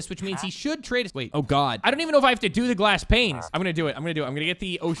apprentice, which means he should trade us. Wait, oh God. I don't even know if I have to do the glass panes. I'm gonna do it. I'm gonna get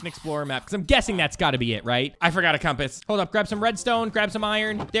the Ocean Explorer map, because I'm guessing that's gotta be it, right? I forgot a compass. Hold up, grab some redstone, grab some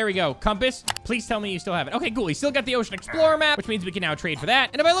iron. There we go. Compass. Please tell me you still have it. Okay, cool. He still got the Ocean Explorer map, which means we can now trade for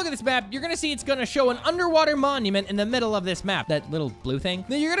that. And if I look at this map, you're gonna see it's gonna show an underwater monument in the middle of this map. That little blue thing.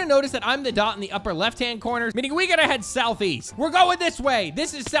 Then you're gonna notice that I'm the dot in the upper left-hand corner, meaning we gotta head southeast. We're going this way.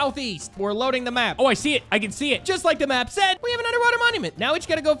 This is southeast. We're loading the map. Oh, I see it. I can see it. Just like the map said, we have an underwater monument. Now we just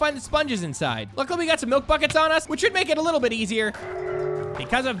gotta go find the sponges inside. Luckily, we got some milk buckets on us, which should make it a little bit easier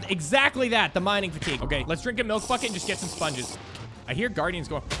because of exactly that, the mining fatigue. Okay, let's drink a milk bucket and just get some sponges. I hear guardians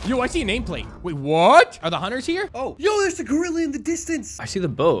going. Yo, I see a nameplate. Wait, what? Are the hunters here? Oh, yo, there's a gorilla in the distance. I see the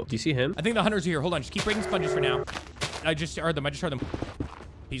boat. Do you see him? I think the hunters are here. Hold on, just keep breaking sponges for now. I just heard them.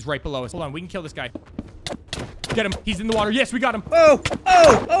 He's right below us. Hold on, we can kill this guy. Get him. He's in the water. Yes, we got him. Oh,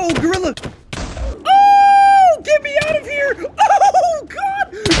 gorilla. Oh, get me out of here. Oh,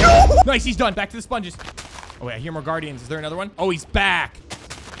 God. No. Nice, he's done. Back to the sponges. Oh, wait, I hear more guardians. Is there another one? Oh, he's back.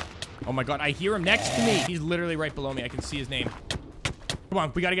 Oh, my God. I hear him next to me. He's literally right below me. I can see his name. Come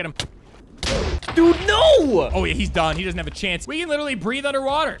on. We got to get him. Dude, no. Oh, yeah, he's done. He doesn't have a chance. We can literally breathe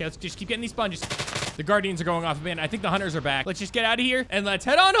underwater. Okay, let's just keep getting these sponges. The guardians are going off. Man, I think the hunters are back. Let's just get out of here and let's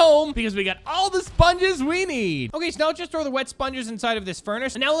head on home because we got all the sponges we need. Okay, so now let's just throw the wet sponges inside of this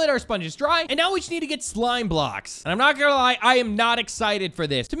furnace. And now let our sponges dry. And now we just need to get slime blocks. And I'm not gonna lie, I am not excited for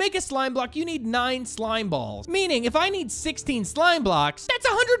this. To make a slime block, you need 9 slime balls. Meaning, if I need 16 slime blocks, that's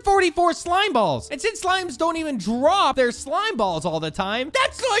 144 slime balls. And since slimes don't even drop their slime balls all the time,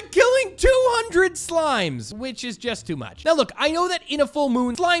 that's like killing 200 slimes, which is just too much. Now look, I know that in a full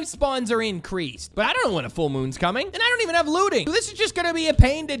moon, slime spawns are increased, but I don't know when a full moon's coming, and I don't even have looting. So this is just gonna be a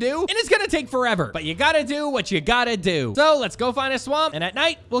pain to do, and it's gonna take forever. But you gotta do what you gotta do. So let's go find a swamp, and at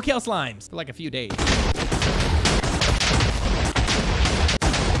night, we'll kill slimes for like a few days.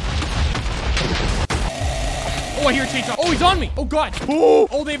 Oh, I hear a chainsaw. Oh, he's on me. Oh, God.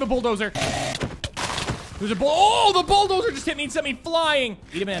 Oh, they have a bulldozer. There's a oh, the bulldozer just hit me and sent me flying.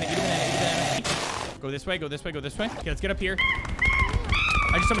 Eat a banana, eat a banana, eat a banana. Go this way, go this way, go this way. Okay, let's get up here.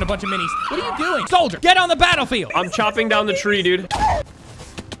 I just summoned a bunch of minis. What are you doing? Soldier, get on the battlefield. I'm chopping down the tree, dude.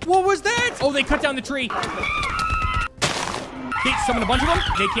 What was that? Oh, they cut down the tree. Okay, summoned a bunch of them.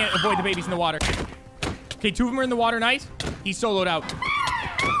 They can't avoid the babies in the water. Okay, 2 of them are in the water. Nice. He's soloed out.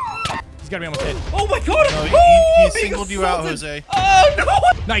 He's gotta be almost dead. Oh my God. No, he singled you out, Jose. Oh, no.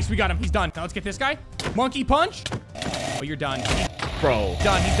 Nice, we got him. He's done. Now let's get this guy. Monkey punch. Oh, you're done. Bro.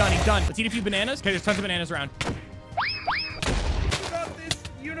 Done, he's done, he's done. Let's eat a few bananas. Okay, there's tons of bananas around.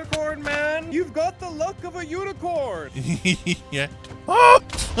 Unicorn, man. You've got the luck of a unicorn. Yeah.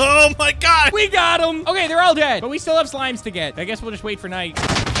 Oh my God. We got them. Okay, they're all dead, but we still have slimes to get. I guess we'll just wait for night.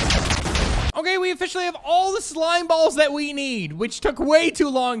 Okay, we officially have all the slime balls that we need, which took way too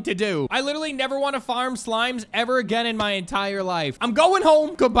long to do. I literally never want to farm slimes ever again in my entire life. I'm going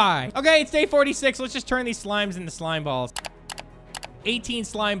home. Goodbye. Okay, it's day 46. Let's just turn these slimes into slime balls. 18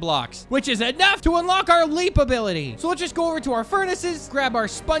 slime blocks, which is enough to unlock our leap ability. So let's just go over to our furnaces, grab our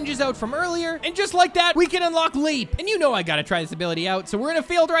sponges out from earlier, and just like that, we can unlock leap. And you know I gotta try this ability out, so we're in a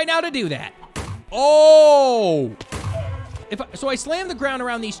field right now to do that. Oh! So I slam the ground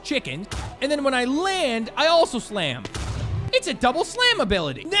around these chickens, and then when I land, I also slam. It's a double slam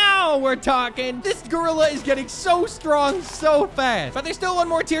ability. Now we're talking. This gorilla is getting so strong so fast. But there's still one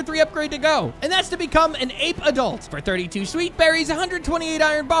more tier 3 upgrade to go. And that's to become an ape adult. For 32 sweet berries, 128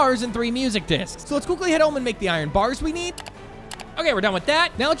 iron bars, and 3 music discs. So let's quickly head home and make the iron bars we need. Okay, we're done with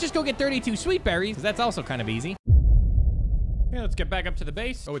that. Now let's just go get 32 sweet berries, because that's also kind of easy. Okay, let's get back up to the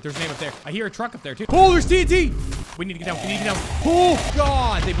base. Oh, wait, there's a name up there. I hear a truck up there, too. Oh, there's TNT! We need to get down. We need to get down. Oh,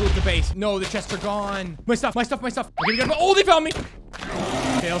 God. They blew up the base. No, the chests are gone. My stuff. Okay, we gotta go. Oh, they found me.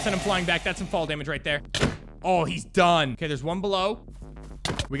 Okay, I'll send him flying back. That's some fall damage right there. Oh, he's done. Okay, there's one below.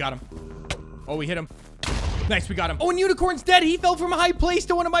 We got him. Oh, we hit him. Nice, we got him. Oh, and Unicorn's dead. He fell from a high place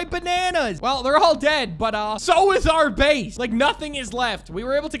to one of my bananas. Well, they're all dead, but so is our base. Like, nothing is left. We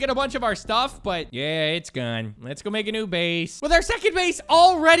were able to get a bunch of our stuff, but yeah, it's gone. Let's go make a new base. With our second base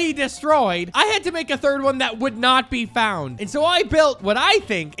already destroyed, I had to make a third one that would not be found. And so I built what I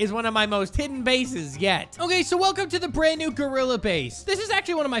think is one of my most hidden bases yet. Okay, so welcome to the brand new gorilla base. This is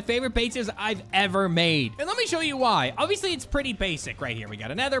actually one of my favorite bases I've ever made. And let me show you why. Obviously, it's pretty basic right here. We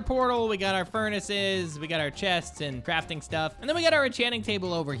got a nether portal, we got our furnaces, we got our chests and crafting stuff. And then we got our enchanting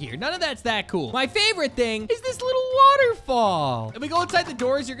table over here. None of that's that cool. My favorite thing is this little waterfall. If we go outside the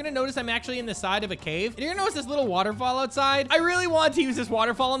doors, you're gonna notice I'm actually in the side of a cave. And you're gonna notice this little waterfall outside. I really wanted to use this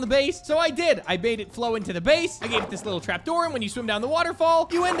waterfall on the base, so I did. I made it flow into the base. I gave it this little trap door, and when you swim down the waterfall,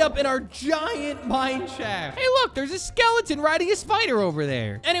 you end up in our giant mine shaft. Hey, look, there's a skeleton riding a spider over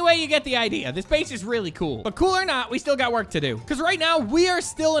there. Anyway, you get the idea. This base is really cool. But cool or not, we still got work to do. Because right now, we are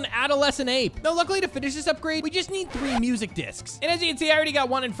still an adolescent ape. Now, luckily, to finish this upgrade, we just need 3 music discs. And as you can see, I already got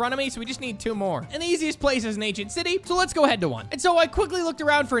 1 in front of me, so we just need 2 more. And the easiest place is an ancient city, so let's go head to one. And so I quickly looked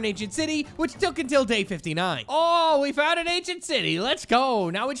around for an ancient city, which took until day 59. Oh, we found an ancient city. Let's go.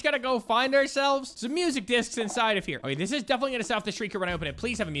 Now we just gotta go find ourselves some music discs inside of here. Okay, this is definitely gonna set off the shrieker when I open it.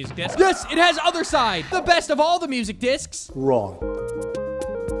 Please have a music disc. Yes, it has other side. The best of all the music discs. Wrong.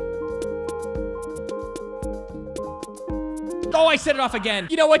 Oh, I set it off again.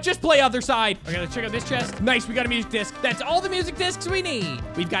 You know what? Just play other side. Okay, let's check out this chest. Nice, we got a music disc. That's all the music discs we need.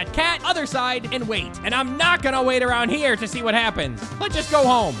 We've got cat, other side, and wait. And I'm not gonna wait around here to see what happens. Let's just go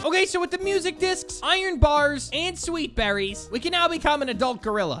home. Okay, so with the music discs, iron bars, and sweet berries, we can now become an adult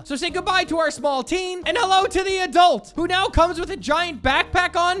gorilla. So say goodbye to our small teen, and hello to the adult, who now comes with a giant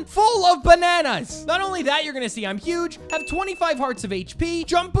backpack on full of bananas. Not only that, you're gonna see I'm huge, have 25 hearts of HP,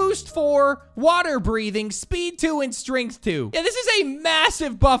 jump boost 4, water breathing, speed 2, and strength 2. Yeah, this is a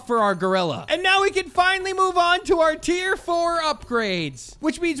massive buff for our gorilla. And now we can finally move on to our tier 4 upgrades,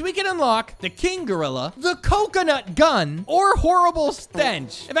 which means we can unlock the king gorilla, the coconut gun, or horrible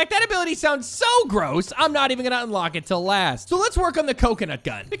stench. In fact, that ability sounds so gross, I'm not even gonna unlock it till last. So let's work on the coconut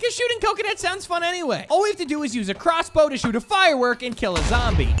gun, because shooting coconut sounds fun anyway. All we have to do is use a crossbow to shoot a firework and kill a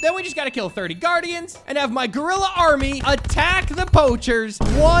zombie. Then we just gotta kill 30 guardians and have my gorilla army attack the poachers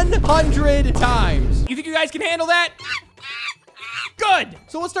 100 times. You think you guys can handle that? Good.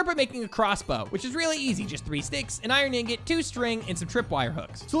 So let's start by making a crossbow, which is really easy. Just 3 sticks, an iron ingot, 2 string, and some tripwire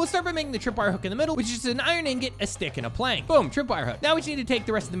hooks. So let's start by making the tripwire hook in the middle, which is just an iron ingot, a stick, and a plank. Boom, tripwire hook. Now we just need to take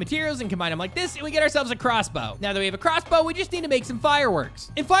the rest of the materials and combine them like this, and we get ourselves a crossbow. Now that we have a crossbow, we just need to make some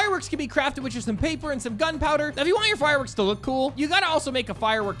fireworks. And fireworks can be crafted with just some paper and some gunpowder. Now, if you want your fireworks to look cool, you gotta also make a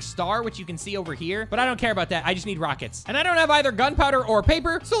fireworks star, which you can see over here. But I don't care about that. I just need rockets. And I don't have either gunpowder or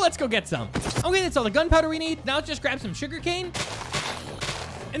paper, so let's go get some. Okay, that's all the gunpowder we need. Now let's just grab some sugarcane.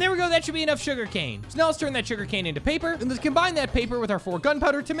 And there we go, that should be enough sugarcane. So now let's turn that sugarcane into paper, and let's combine that paper with our 4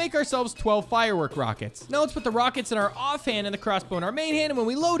 gunpowder to make ourselves 12 firework rockets. Now let's put the rockets in our offhand and the crossbow in our main hand, and when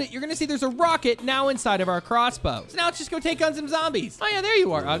we load it, you're gonna see there's a rocket now inside of our crossbow. So now let's just go take on some zombies. Oh yeah, there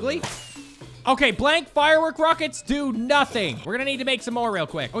you are, ugly. Okay, blank firework rockets do nothing. We're gonna need to make some more real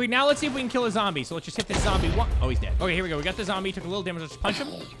quick. Okay, now let's see if we can kill a zombie. So let's just hit this zombie one. Oh, he's dead. Okay, here we go. We got the zombie. Took a little damage. Let's punch him.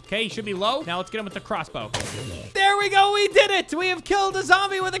 Okay, he should be low. Now let's get him with the crossbow. There we go. We did it. We have killed a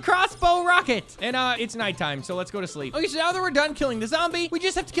zombie with a crossbow rocket. And it's nighttime, so let's go to sleep. Okay, so now that we're done killing the zombie, we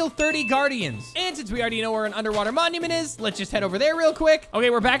just have to kill 30 guardians. And since we already know where an underwater monument is, let's just head over there real quick. Okay,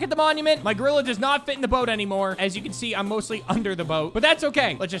 we're back at the monument. My gorilla does not fit in the boat anymore. As you can see, I'm mostly under the boat, but that's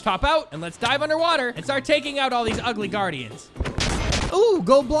okay. Let's just hop out and let's dive underwater and start taking out all these ugly guardians. Ooh,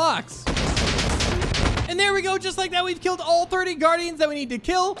 gold blocks. And there we go. Just like that, we've killed all 30 guardians that we need to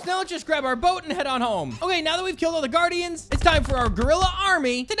kill. So now let's just grab our boat and head on home. Okay, now that we've killed all the guardians, it's time for our gorilla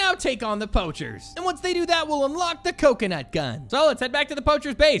army to now take on the poachers. And once they do that, we'll unlock the coconut gun. So let's head back to the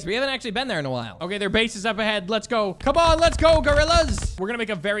poachers' base. We haven't actually been there in a while. Okay, their base is up ahead. Let's go. Come on, let's go, gorillas. We're gonna make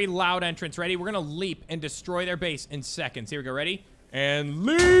a very loud entrance. Ready? We're gonna leap and destroy their base in seconds. Here we go. Ready? And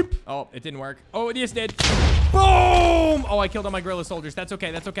leap. Oh, it didn't work. Oh, it just did. Boom. Oh, I killed all my gorilla soldiers. That's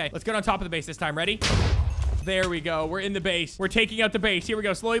okay. That's okay. Let's get on top of the base this time. Ready? There we go. We're in the base. We're taking out the base. Here we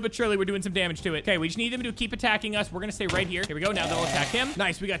go. Slowly but surely, we're doing some damage to it. Okay, we just need them to keep attacking us. We're going to stay right here. Here we go. Now they'll attack him.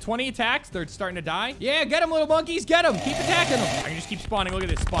 Nice. We got 20 attacks. They're starting to die. Yeah, get them, little monkeys. Get them. Keep attacking them. I can just keep spawning. Look at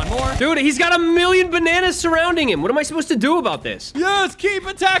this. Spawn more. Dude, he's got 1,000,000 bananas surrounding him. What am I supposed to do about this? Yes, keep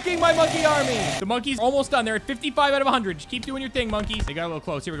attacking my monkey army. The monkey's almost done. They're at 55 out of 100. Just keep doing your thing, monkeys. They got a little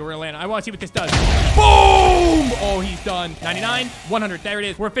close. Here we go. We're going to land. I want to see what this does. Boom! Oh, he's done. 99, 100. There it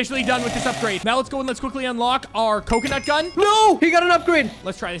is. We're officially done with this upgrade. Now let's go and let's quickly unlock our coconut gun. No, he got an upgrade.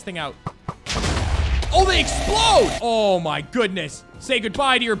 Let's try this thing out. Oh, they explode. Oh my goodness. Say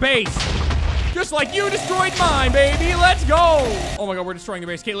goodbye to your base. Just like you destroyed mine, baby. Let's go. Oh my God, we're destroying the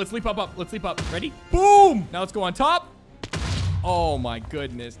base. Okay, let's leap up. Let's leap up. Ready? Boom. Now let's go on top. Oh my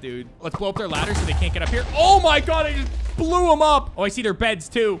goodness, dude. Let's blow up their ladder so they can't get up here. Oh my God, I just blew them up. Oh, I see their beds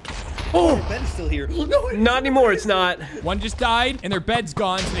too. Oh, Their bed's still here. no, not anymore. It's not. One just died and their bed's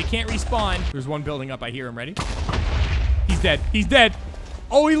gone, so they can't respawn. There's one building up. I hear him. Ready? He's dead. He's dead.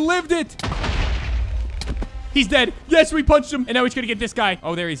 Oh, he lived it. He's dead. Yes, we punched him. And now he's gonna get this guy.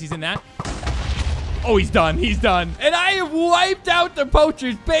 Oh, there he is. He's in that. Oh, he's done. He's done. And I have wiped out the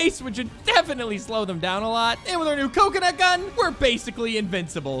poacher's base, which would definitely slow them down a lot. And with our new coconut gun, we're basically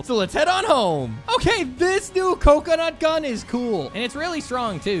invincible. So let's head on home. Okay, this new coconut gun is cool. And it's really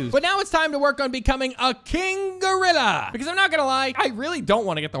strong, too. But now it's time to work on becoming a king gorilla. Because I'm not gonna lie, I really don't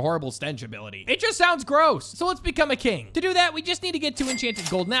want to get the horrible stench ability. It just sounds gross. So let's become a king. To do that, we just need to get 2 enchanted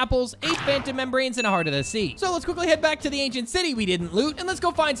golden apples, 8 phantom membranes, and a heart of the sea. So let's quickly head back to the ancient city we didn't loot, and let's go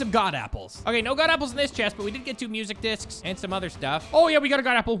find some god apples. Okay, no god apples in this chest, but we did get 2 music discs and some other stuff. Oh yeah, we got a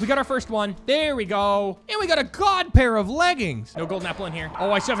god apple. We got our first one. There we go. And we got a god pair of leggings. No golden apple in here. Oh,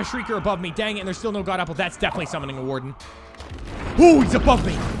 I still have a shrieker above me. Dang it, and there's still no god apple. That's definitely summoning a warden. Oh, he's above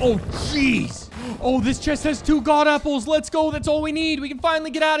me. Oh, jeez. Oh, this chest has 2 god apples. Let's go. That's all we need. We can finally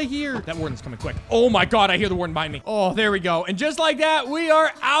get out of here. That warden's coming quick. Oh my God, I hear the warden behind me. Oh, there we go. And just like that, we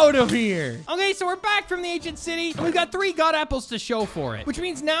are out of here. Okay, so we're back from the ancient city, and we've got 3 god apples to show for it, which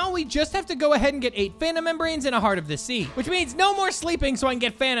means now we just have to go ahead and get 8 phantom membranes and a heart of the sea, which means no more sleeping so I can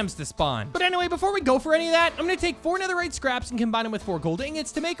get phantoms to spawn. But anyway, before we go for any of that, I'm gonna take 4 netherite scraps and combine them with 4 gold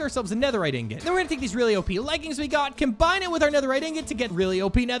ingots to make ourselves a netherite ingot. Then we're gonna take these really OP leggings we got, combine it with our netherite ingot to get really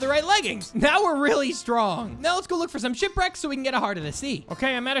OP netherite leggings. Now we're really strong. Now let's go look for some shipwrecks so we can get a heart of the sea.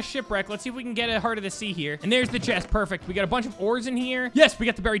 Okay, I'm at a shipwreck. Let's see if we can get a heart of the sea here. And there's the chest. Perfect. We got a bunch of ores in here. Yes, we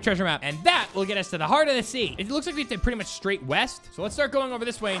got the buried treasure map. And that will get us to the heart of the sea. It looks like we have to pretty much straight west. So let's start going over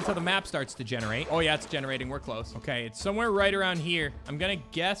this way until the map starts to generate. Oh yeah, it's generating. We're close. Okay, it's somewhere right around here. I'm gonna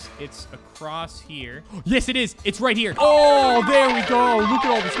guess it's across here. Yes, it is. It's right here. Oh, there we go. Look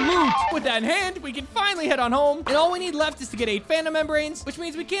at all this loot. With that in hand, we can finally head on home. And all we need left is to get 8 phantom membranes, which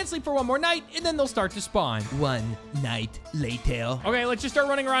means we can't sleep for 1 more night, and then they'll start to spawn. 1 night later. Okay, let's just start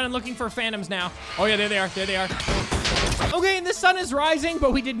running around and looking for phantoms now. Oh yeah, there they are. There they are. Okay, and the sun is rising,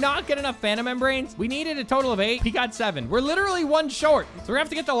 but we did not get enough phantom membranes. We needed a total of 8. We got 7. We're literally 1 short. So we're gonna have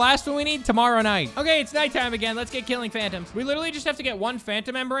to get the last one we need tomorrow night. Okay, it's nighttime again. Let's get killing phantoms. We literally just have to get 1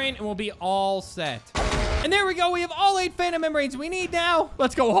 phantom membrane and we'll be all set. And there we go. We have all 8 phantom membranes we need now.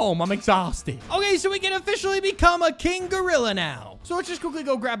 Let's go home. I'm exhausted. Okay, so we can officially become a king gorilla now. So let's just quickly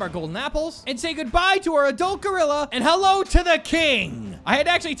go grab our golden apples and say goodbye to our adult gorilla and hello to the king. I had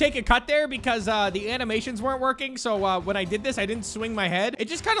to actually take a cut there because the animations weren't working. So when I did this, I didn't swing my head. It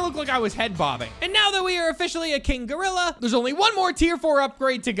just kind of looked like I was head bobbing. And now that we are officially a king gorilla, there's only 1 more tier 4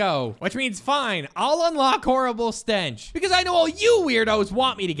 upgrade to go, which means fine, I'll unlock horrible stench because I know all you weirdos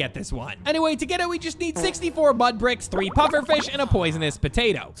want me to get this one. Anyway, to get it, we just need 64 mud bricks, 3 pufferfish, and a poisonous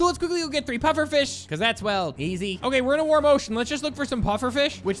potato. So let's quickly go get 3 pufferfish because that's, well, easy. Okay, we're in a warm ocean. Let's just look for some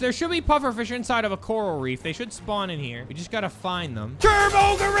pufferfish, which there should be pufferfish inside of a coral reef. They should spawn in here. We just gotta find them.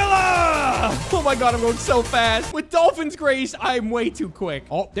 Turbo gorilla! Oh my God, I'm going so fast. With dolphin's grace, I'm way too quick.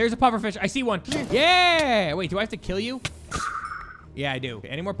 Oh, there's a pufferfish. I see one. Yeah. Wait, do I have to kill you? Yeah, I do.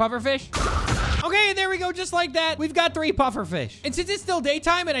 Any more pufferfish? Okay, there we go. Just like that. We've got 3 pufferfish. And since it's still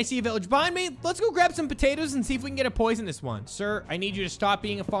daytime and I see a village behind me, let's go grab some potatoes and see if we can get a poisonous one. Sir, I need you to stop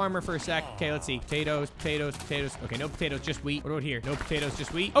being a farmer for a sec. Okay, let's see. Potatoes, potatoes, potatoes. Okay, no potatoes, just wheat. What about here? No potatoes,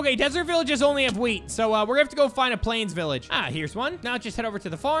 just wheat. Okay, desert villages only have wheat. So we're gonna have to go find a plains village. Ah, here's one. Now just head over to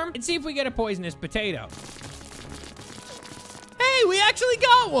the farm and see if we get a poisonous potato. Hey, we actually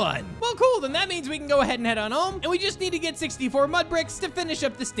got one. Well, cool. Then that means we can go ahead and head on home. And we just need to get 64 mud bricks to finish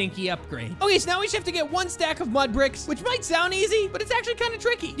up the stinky upgrade. Okay, so now we just have to get 1 stack of mud bricks, which might sound easy, but it's actually kind of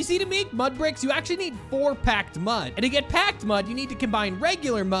tricky. You see, to make mud bricks, you actually need 4 packed mud. And to get packed mud, you need to combine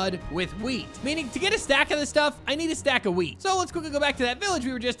regular mud with wheat. Meaning, to get a stack of this stuff, I need a stack of wheat. So let's quickly go back to that village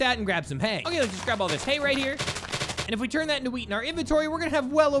we were just at and grab some hay. Okay, let's just grab all this hay right here. And if we turn that into wheat in our inventory, we're gonna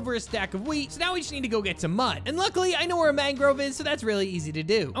have well over a stack of wheat. So now we just need to go get some mud. And luckily, I know where a mangrove is, so that's really easy to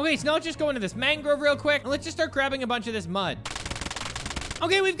do. Okay, so now let's just go into this mangrove real quick, and let's just start grabbing a bunch of this mud.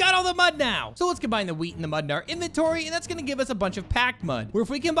 Okay, we've got all the mud now. So let's combine the wheat and the mud in our inventory, and that's gonna give us a bunch of packed mud. Where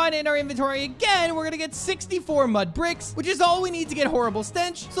if we combine it in our inventory again, we're gonna get 64 mud bricks, which is all we need to get horrible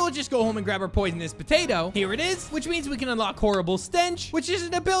stench. So let's just go home and grab our poisonous potato. Here it is, which means we can unlock horrible stench, which is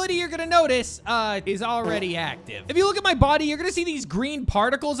an ability you're gonna notice is already active. If you look at my body, you're gonna see these green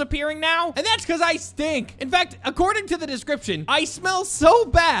particles appearing now, and that's because I stink. In fact, according to the description, I smell so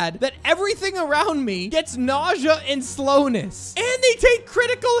bad that everything around me gets nausea and slowness. And they take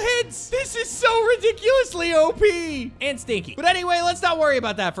critical hits. This is so ridiculously OP and stinky. But anyway, let's not worry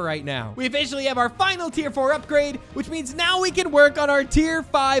about that for right now. We officially have our final tier 4 upgrade, which means now we can work on our tier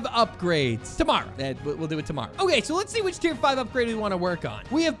 5 upgrades tomorrow. We'll do it tomorrow. Okay, so let's see which tier 5 upgrade we want to work on.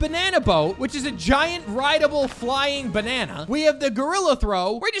 We have Banana Boat, which is a giant rideable flying banana. We have the Gorilla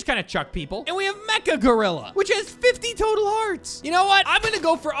Throw, where you just kind of chuck people. And we have Mecha Gorilla, which has 50 total hearts. You know what? I'm going to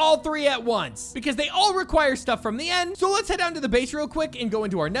go for all 3 at once because they all require stuff from the end. So let's head down to the base real quick and go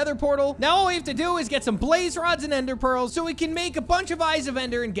into our nether portal. Now all we have to do is get some blaze rods and ender pearls so we can make a bunch of eyes of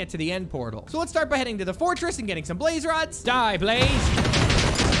ender and get to the end portal. So let's start by heading to the fortress and getting some blaze rods. Die, blaze.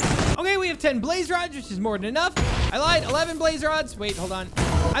 Okay, we have 10 blaze rods, which is more than enough. I lied, 11 blaze rods. Wait, hold on.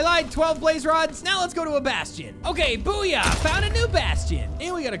 I lied, 12 blaze rods. Now let's go to a bastion. Okay, booyah, found a new bastion.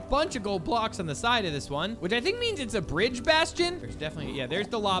 And we got a bunch of gold blocks on the side of this one, which I think means it's a bridge bastion. There's definitely, yeah, there's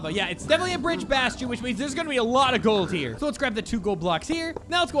the lava. Yeah, it's definitely a bridge bastion, which means there's gonna be a lot of gold here. So let's grab the 2 gold blocks here.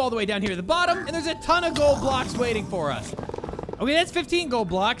 Now let's go all the way down here to the bottom, and there's a ton of gold blocks waiting for us. Okay, that's 15 gold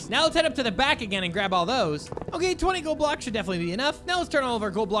blocks. Now let's head up to the back again and grab all those. Okay, 20 gold blocks should definitely be enough. Now let's turn all of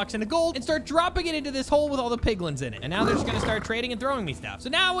our gold blocks into gold and start dropping it into this hole with all the piglins in it. And now they're just gonna start trading and throwing me stuff. So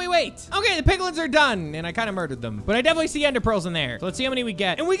now we wait. Okay, the piglins are done, and I kind of murdered them. But I definitely see ender pearls in there. So let's see how many we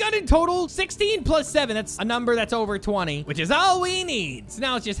get. And we got in total 16 plus 7. That's a number that's over 20, which is all we need. So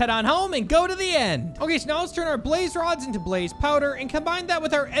now let's just head on home and go to the end. Okay, so now let's turn our blaze rods into blaze powder and combine that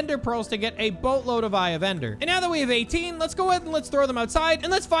with our ender pearls to get a boatload of Eye of Ender. And now that we have 18, let's go ahead and let's throw them outside and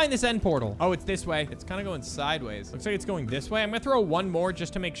let's find this end portal. Oh, it's this way. It's kind of going sideways. Looks like it's going this way. I'm gonna throw one more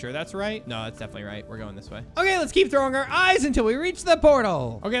just to make sure that's right. No, that's definitely right. We're going this way. Okay, let's keep throwing our eyes until we reach the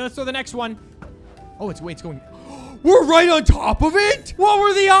portal. Okay, let's throw the next one. Oh, it's going. We're right on top of it? What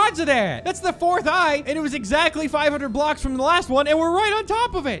were the odds of that? That's the 4th eye, and it was exactly 500 blocks from the last one, and we're right on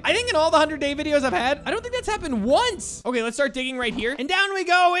top of it. I think in all the 100-day videos I've had, I don't think that's happened once. Okay, let's start digging right here, and down we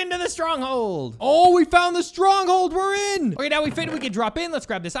go into the stronghold. Oh, we found the stronghold. We're in. Okay, now we can drop in. Let's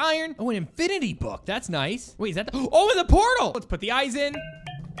grab this iron. Oh, an infinity book. That's nice. Wait, is that the... Oh, in the portal. Let's put the eyes in.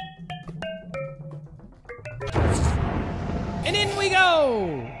 And in we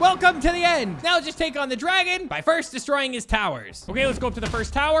go. Welcome to the end. Now just take on the dragon by first destroying his towers. Okay, let's go up to the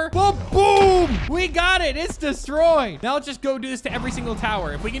first tower. Well, boom. We got it. It's destroyed. Now let's just go do this to every single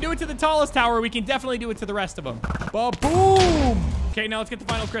tower. If we can do it to the tallest tower, we can definitely do it to the rest of them. Well, boom. Okay, now let's get the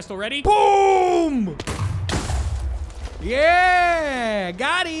final crystal ready. Boom. Yeah,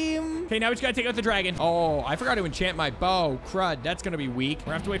 got him. Okay, now we just gotta take out the dragon. Oh, I forgot to enchant my bow. Crud, that's gonna be weak. We're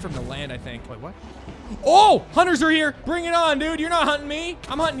gonna have to wait for him to land, I think. Wait, what? Oh, hunters are here. Bring it on, dude. You're not hunting me.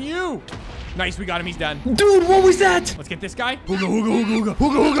 I'm hunting you. Nice, we got him. He's done. Dude, what was that? Let's get this guy. Hooga, hooga, hooga,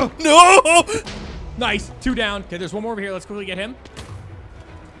 hooga, hooga. No! Nice, 2 down. Okay, there's one more over here. Let's quickly get him.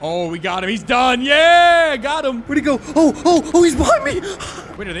 Oh, we got him. He's done. Yeah, got him. Where'd he go? Oh, he's behind me.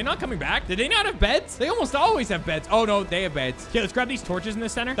 Wait, are they not coming back? Did they not have beds? They almost always have beds. Oh, no, they have beds. Okay, let's grab these torches in the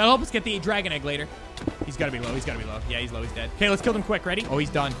center. That'll help us get the dragon egg later. He's got to be low. He's got to be low. Yeah, he's low. He's dead. Okay, let's kill him quick. Ready? Oh, he's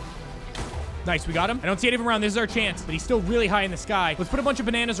done. Nice, we got him. I don't see any of them around. This is our chance, but he's still really high in the sky. Let's put a bunch of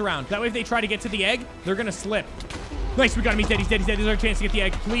bananas around. That way, if they try to get to the egg, they're going to slip. Nice, we got him. He's dead. He's dead. He's dead. This is our chance to get the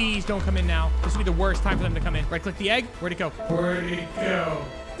egg. Please don't come in now. This would be the worst time for them to come in. Right-click the egg. Where'd it go? Where'd it go?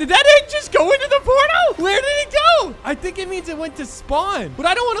 Did that egg just go into the portal? Where did it go? I think it means it went to spawn, but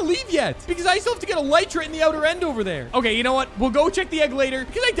I don't want to leave yet because I still have to get elytra in the outer end over there. Okay, you know what? We'll go check the egg later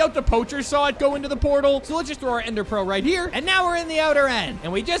because I doubt the poacher saw it go into the portal. So let's just throw our ender pearl right here. And now we're in the outer end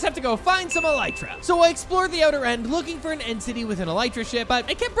and we just have to go find some elytra. So I explored the outer end looking for an end city with an elytra ship, but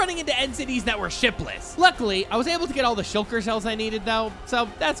I kept running into end cities that were shipless. Luckily, I was able to get all the shulker cells I needed though, so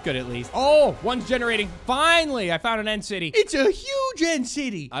that's good at least. Oh, one's generating. Finally, I found an end city. It's a huge end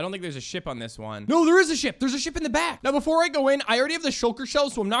city. I don't think there's a ship on this one. No, there is a ship. There's a ship in the back. Now, before I go in, I already have the shulker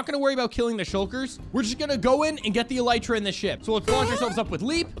shells, so I'm not going to worry about killing the shulkers. We're just going to go in and get the elytra in the ship. So let's launch ourselves up with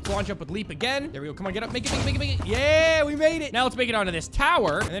leap. Let's launch up with leap again. There we go. Come on, get up. Make it. Yeah, we made it. Now let's make it onto this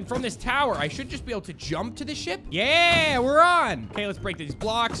tower. And then from this tower, I should just be able to jump to the ship. Yeah, we're on. Okay, let's break these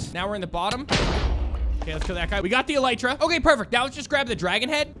blocks. Now we're in the bottom. Okay, let's kill that guy. We got the elytra. Okay, perfect. Now let's just grab the dragon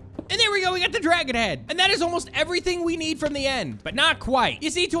head. And there we go, we got the dragon head. And that is almost everything we need from the end, but not quite. You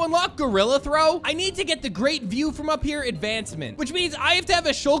see, to unlock gorilla throw, I need to get the great view from up here advancement, which means I have to have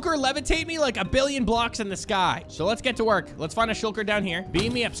a shulker levitate me like 1 billion blocks in the sky. So let's get to work. Let's find a shulker down here.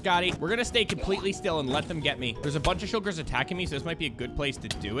 Beam me up, Scotty. We're gonna stay completely still and let them get me. There's a bunch of shulkers attacking me, so this might be a good place to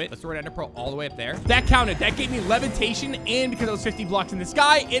do it. Let's throw an ender pearl all the way up there. That counted. That gave me levitation, and because it was 50 blocks in the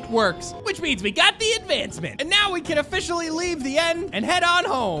sky, it works, which means we got the advancement. And now we can officially leave the end and head on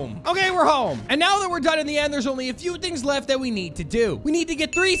home. Okay, we're home. And now that we're done in the end, there's only a few things left that we need to do. We need to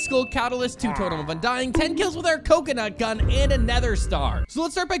get 3 skull catalysts, 2 totem of undying, 10 kills with our coconut gun, and a nether star. So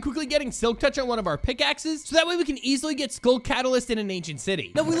let's start by quickly getting silk touch on one of our pickaxes, so that way we can easily get skull catalyst in an ancient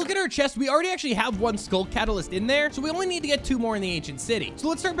city. Now, if we look at our chest, we already actually have 1 skull catalyst in there, so we only need to get 2 more in the ancient city. So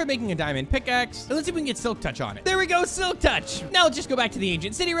let's start by making a diamond pickaxe, and let's see if we can get silk touch on it. There we go, silk touch. Now let's just go back to the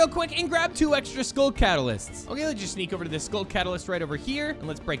ancient city real quick and grab 2 extra skull catalysts. Okay, let's just sneak over to this skull catalyst right over here, and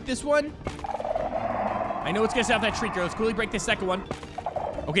let's break this one. I know it's gonna set off that shrieker. Let's quickly break this second one.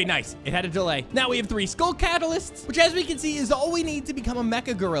 Okay, nice. It had a delay. Now we have 3 skull catalysts, which as we can see is all we need to become a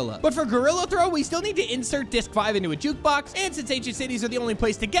mecha gorilla. But for gorilla throw, we still need to insert disc 5 into a jukebox. And since ancient cities are the only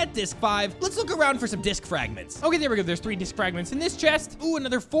place to get disc 5, let's look around for some disc fragments. Okay, there we go. There's 3 disc fragments in this chest. Ooh,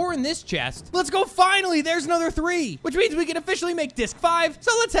 another 4 in this chest. Let's go. Finally, there's another 3, which means we can officially make disc 5.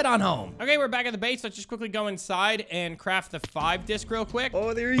 So let's head on home. Okay, we're back at the base. Let's just quickly go inside and craft the 5 disc real quick.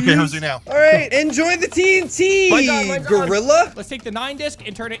 Oh, there you go. Okay, how's it now? All right, enjoy the TNT, my God. gorilla. Let's take the 9 disc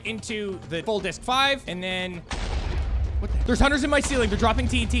and turn it into the full disc 5, and then what there's hunters in my ceiling. They're dropping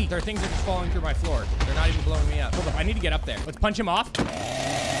TNT. There are things that are just falling through my floor. They're not even blowing me up. Hold up, I need to get up there. Let's punch him off.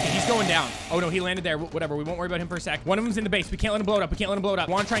 Okay, he's going down. Oh no, he landed there. Whatever, we won't worry about him for a sec. One of them's in the base. We can't let him blow it up. We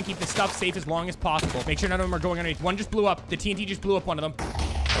want to try and keep this stuff safe as long as possible. Make sure none of them are going underneath. One just blew up. The TNT just blew up one of them.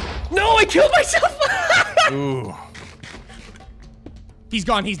 No, I killed myself. Ooh. He's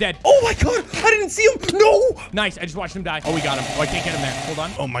gone. He's dead. Oh my God, I didn't see him. No. Nice. I just watched him die. Oh, we got him. Oh, I can't get him there. Hold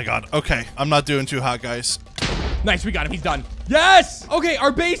on. Oh my God. Okay, I'm not doing too hot, guys. Nice, we got him. He's done. Yes! Okay,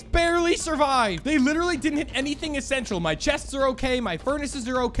 our base barely survived. They literally didn't hit anything essential. My chests are okay. My furnaces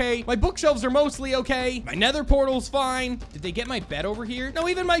are okay. My bookshelves are mostly okay. My nether portal's fine. Did they get my bed over here? No,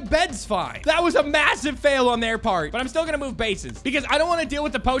 even my bed's fine. That was a massive fail on their part, but I'm still gonna move bases because I don't want to deal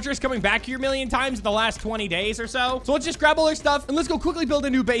with the poachers coming back here a million times in the last 20 days or so. So let's just grab all our stuff and let's go quickly build a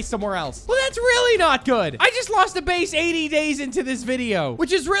new base somewhere else. Well, that's really not good. I just lost a base 80 days into this video,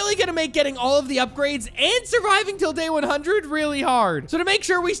 which is really gonna make getting all of the upgrades and surviving till day 100 really hard. So to make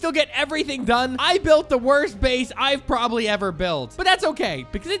sure we still get everything done, I built the worst base I've probably ever built. But that's okay,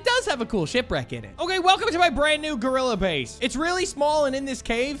 because it does have a cool shipwreck in it. Okay, welcome to my brand new gorilla base. It's really small and in this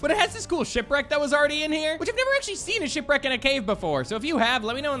cave, but it has this cool shipwreck that was already in here, which I've never actually seen a shipwreck in a cave before. So if you have,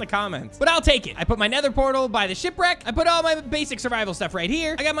 let me know in the comments. But I'll take it. I put my nether portal by the shipwreck. I put all my basic survival stuff right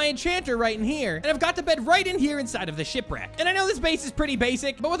here. I got my enchanter right in here, and I've got the bed right in here inside of the shipwreck. And I know this base is pretty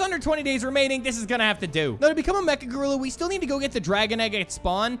basic, but with under 20 days remaining, this is gonna have to do. Now to become a mecha gorilla, we still need to go get the dragon egg at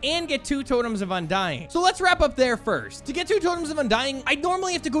spawn and get 2 totems of undying. So let's wrap up there first. To get 2 totems of undying, I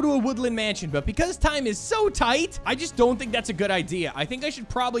normally have to go to a woodland mansion, but because time is so tight, I just don't think that's a good idea. I think I should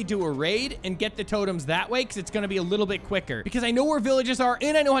probably do a raid and get the totems that way because it's going to be a little bit quicker because I know where villages are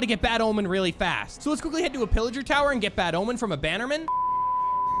and I know how to get bad omen really fast. So let's quickly head to a pillager tower and get bad omen from a bannerman.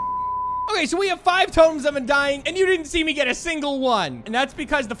 Okay, so we have 5 totems of undying, and you didn't see me get a single one. And that's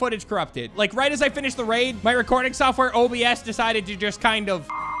because the footage corrupted. Like, right as I finished the raid, my recording software, OBS, decided to just kind of...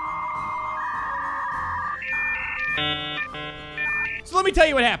 So let me tell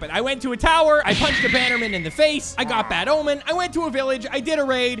you what happened. I went to a tower. I punched a bannerman in the face. I got bad omen. I went to a village. I did a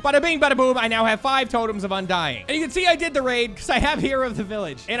raid. Bada bing, bada boom. I now have 5 totems of undying. And you can see I did the raid because I have Hero of the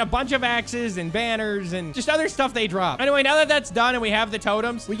Village and a bunch of axes and banners and just other stuff they drop. Anyway, now that that's done and we have the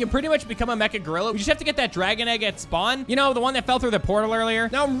totems, we can pretty much become a mecha gorilla. We just have to get that dragon egg at spawn. You know, the one that fell through the portal earlier.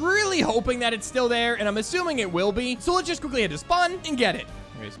 Now I'm really hoping that it's still there, and I'm assuming it will be. So let's just quickly head to spawn and get it.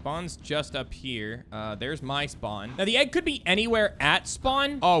 Okay, spawn's just up here. There's my spawn. Now, the egg could be anywhere at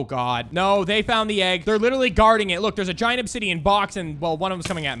spawn. Oh, God. No, they found the egg. They're literally guarding it. Look, there's a giant obsidian box, and, well, one of them's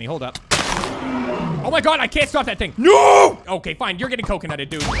coming at me. Hold up. Oh, my God. I can't stop that thing. No! Okay, fine. You're getting coconutted,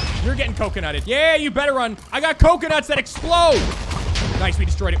 dude. You're getting coconutted. Yeah, you better run. I got coconuts that explode. Nice. We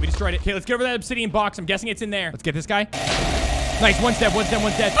destroyed it. We destroyed it. Okay, let's get over that obsidian box. I'm guessing it's in there. Let's get this guy. Nice. One's dead. One's dead.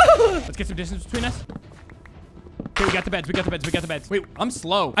 One's dead. Let's get some distance between us. Okay, we got the beds. We got the beds. We got the beds. Wait, I'm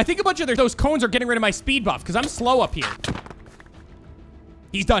slow. I think a bunch of those cones are getting rid of my speed buff because I'm slow up here.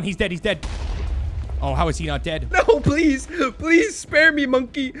 He's done. He's dead. He's dead. Oh, how is he not dead? No, please. Please spare me,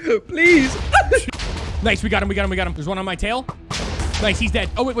 monkey. Please. Nice. We got him. We got him. We got him. There's one on my tail. Nice. He's dead.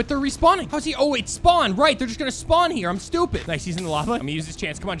 Oh, wait. They're respawning. How's he? Oh, wait. Spawn. Right. They're just going to spawn here. I'm stupid. Nice. He's in the lava. I'm going to use this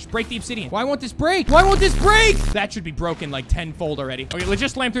chance. Come on. Just break the obsidian. Why won't this break? Why won't this break? That should be broken like 10-fold already. Okay, let's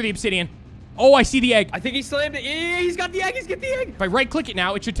just slam through the obsidian. Oh, I see the egg. I think he slammed it. Yeah, he's got the egg. He's got the egg. If I right-click it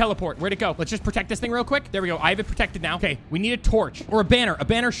now, it should teleport. Where'd it go? Let's just protect this thing real quick. There we go. I have it protected now. Okay, we need a torch or a banner. A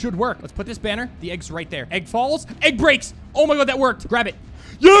banner should work. Let's put this banner. The egg's right there. Egg falls. Egg breaks. Oh my God, that worked. Grab it.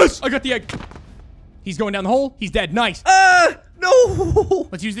 Yes! I got the egg. He's going down the hole. He's dead. Nice. No.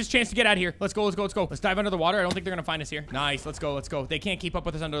 Let's use this chance to get out of here. Let's go. Let's go. Let's go. Let's dive under the water. I don't think they're going to find us here. Nice. Let's go. Let's go. They can't keep up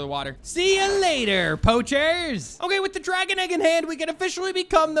with us under the water. See you later, poachers. Okay, with the dragon egg in hand, we can officially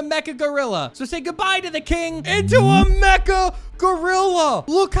become the mecha gorilla. So say goodbye to the king into a mecha gorilla.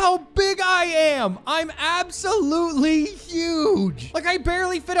 Look how big I am. I'm absolutely huge. Like, I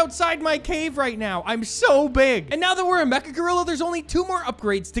barely fit outside my cave right now. I'm so big. And now that we're a mecha gorilla, there's only 2 more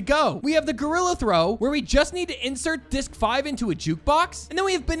upgrades to go. We have the gorilla throw, where we just need to insert disc 5 into a jukebox. And then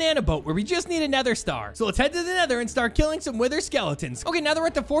we have banana boat, where we just need a nether star. So let's head to the nether and start killing some wither skeletons. Okay, now that we're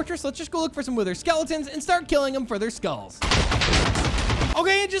at the fortress, let's just go look for some wither skeletons and start killing them for their skulls.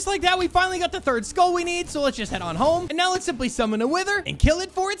 Okay, and just like that, we finally got the 3rd skull we need, so let's just head on home. And now let's simply summon a wither and kill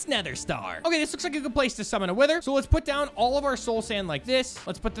it for its nether star. Okay, this looks like a good place to summon a wither. So let's put down all of our soul sand like this.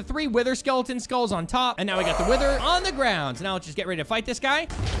 Let's put the 3 wither skeleton skulls on top. And now we got the wither on the ground. So now let's just get ready to fight this guy.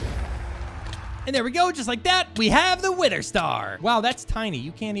 And there we go, just like that, we have the wither star. Wow, that's tiny.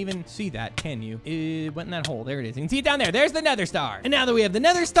 You can't even see that, can you? It went in that hole. There it is. You can see it down there. There's the nether star. And now that we have the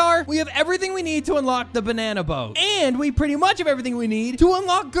nether star, we have everything we need to unlock the banana boat. And we pretty much have everything we need to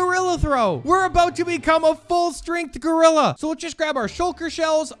unlock gorilla throw. We're about to become a full-strength gorilla. So let's just grab our shulker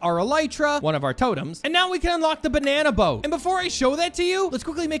shells, our elytra, one of our totems, and now we can unlock the banana boat. And before I show that to you, let's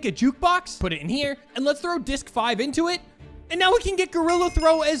quickly make a jukebox, put it in here, and let's throw disc 5 into it. And now we can get gorilla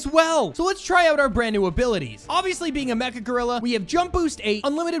throw as well. So let's try out our brand new abilities. Obviously, being a mecha gorilla, we have jump boost 8,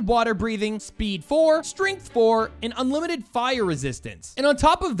 unlimited water breathing, speed 4, strength 4, and unlimited fire resistance. And on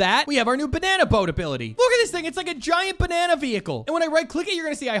top of that, we have our new banana boat ability. Look at this thing. It's like a giant banana vehicle. And when I right click it, you're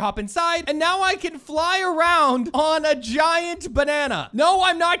going to see I hop inside. And now I can fly around on a giant banana. No,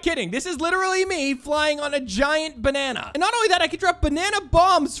 I'm not kidding. This is literally me flying on a giant banana. And not only that, I can drop banana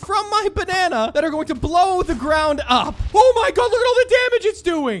bombs from my banana that are going to blow the ground up. Oh my God, look at all the damage it's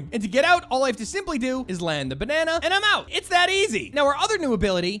doing. And to get out, all I have to simply do is land the banana and I'm out. It's that easy. Now, our other new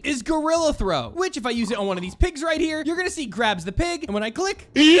ability is gorilla throw, which if I use it on one of these pigs right here, you're going to see grabs the pig. And when I click,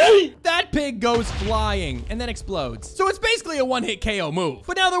 that pig goes flying and then explodes. So it's basically a one-hit KO move.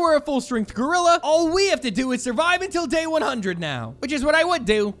 But now that we're a full-strength gorilla, all we have to do is survive until day 100 now, which is what I would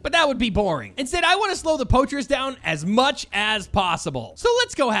do, but that would be boring. Instead, I want to slow the poachers down as much as possible. So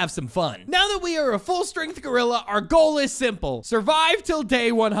let's go have some fun. Now that we are a full-strength gorilla, our goal is simple. Survive till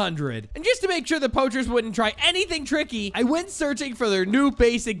day 100. And just to make sure the poachers wouldn't try anything tricky, I went searching for their new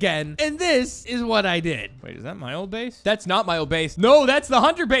base again. And this is what I did. Wait, is that my old base? That's not my old base. No, that's the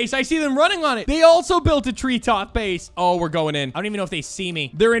hunter base. I see them running on it. They also built a treetop base. Oh, we're going in. I don't even know if they see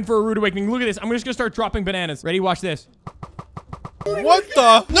me. They're in for a rude awakening. Look at this. I'm just gonna start dropping bananas. Ready? Watch this. What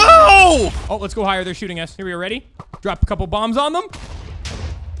the? No! Oh, let's go higher. They're shooting us. Here we are. Ready? Drop a couple bombs on them.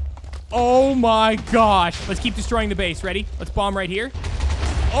 Oh my gosh. Let's keep destroying the base. Ready? Let's bomb right here.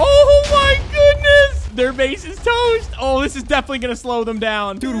 Oh my goodness. Their base is toast. Oh, this is definitely going to slow them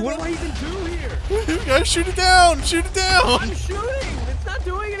down. Dude, what do I even do here? You gotta shoot it down. Shoot it down. I'm shooting. It's not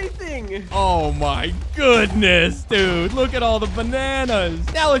doing anything. Oh my goodness, dude. Look at all the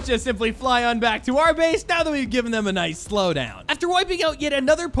bananas. Now let's just simply fly on back to our base now that we've given them a nice slowdown. After wiping out yet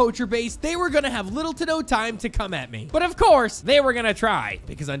another poacher base, they were gonna have little to no time to come at me. But of course, they were gonna try,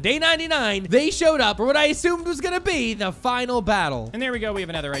 because on day 99, they showed up for what I assumed was gonna be the final battle. And there we go. We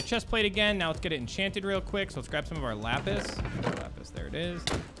have another right chest plate again. Now let's get it enchanted real quick. So let's grab some of our lapis. There it is.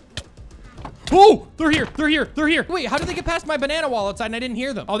 Oh, they're here. They're here. They're here. Wait, how did they get past my banana wall outside and I didn't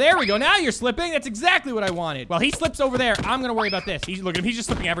hear them? Oh, there we go. Now you're slipping. That's exactly what I wanted. Well, he slips over there. I'm gonna worry about this. Look at him. He's just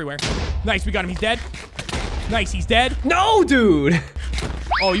slipping everywhere. Nice. We got him. He's dead. Nice. He's dead. No, dude.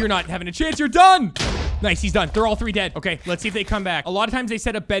 Oh, you're not having a chance. You're done. Nice, he's done. They're all three dead. Okay, let's see if they come back. A lot of times they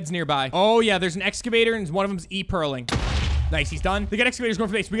set up beds nearby. Oh, yeah, there's an excavator and one of them's E-pearling. Nice, he's done. They got excavators going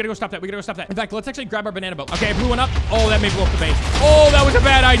for base. We gotta go stop that. We gotta go stop that. In fact, let's actually grab our banana boat. Okay, I blew one up. Oh, that may blow up the base. Oh, that was a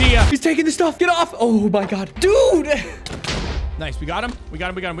bad idea. He's taking the stuff. Get off. Oh, my God. Dude. Nice, we got him. We got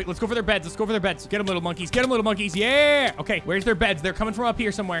him. We got him. Wait, let's go for their beds. Let's go for their beds. Get them, little monkeys. Get them, little monkeys. Yeah. Okay, where's their beds? They're coming from up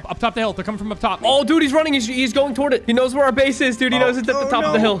here somewhere. Up top the hill. They're coming from up top. Oh, dude, he's running. He's going toward it. He knows where our base is, dude. He knows it's at the top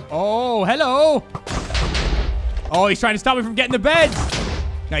of the hill. Oh, hello. Oh, he's trying to stop me from getting the beds.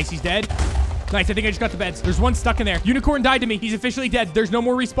 Nice, he's dead. Nice, I think I just got the beds. There's one stuck in there. Unicorn died to me. He's officially dead. There's no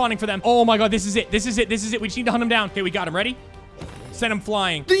more respawning for them. Oh my God, this is it. This is it. This is it. We just need to hunt him down. Okay, we got him. Ready? Send him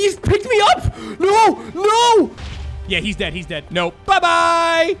flying. He's picked me up. No, no. Yeah, he's dead. He's dead. Nope.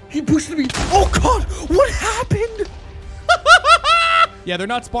 Bye-bye. He pushed me. Oh God, what happened? Yeah, they're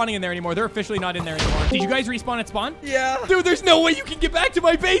not spawning in there anymore. They're officially not in there anymore. Did you guys respawn at spawn? Yeah. Dude, there's no way you can get back to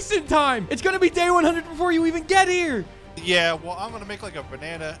my base in time. It's gonna be day 100 before you even get here. Yeah, well, I'm gonna make like a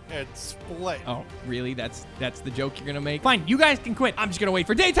banana and split. Oh, really? That's the joke you're gonna make? Fine, you guys can quit. I'm just gonna wait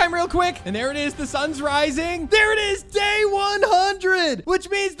for daytime real quick. And there it is, the sun's rising. There it is, day 100, which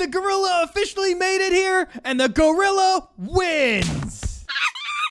means the gorilla officially made it here, and the gorilla wins.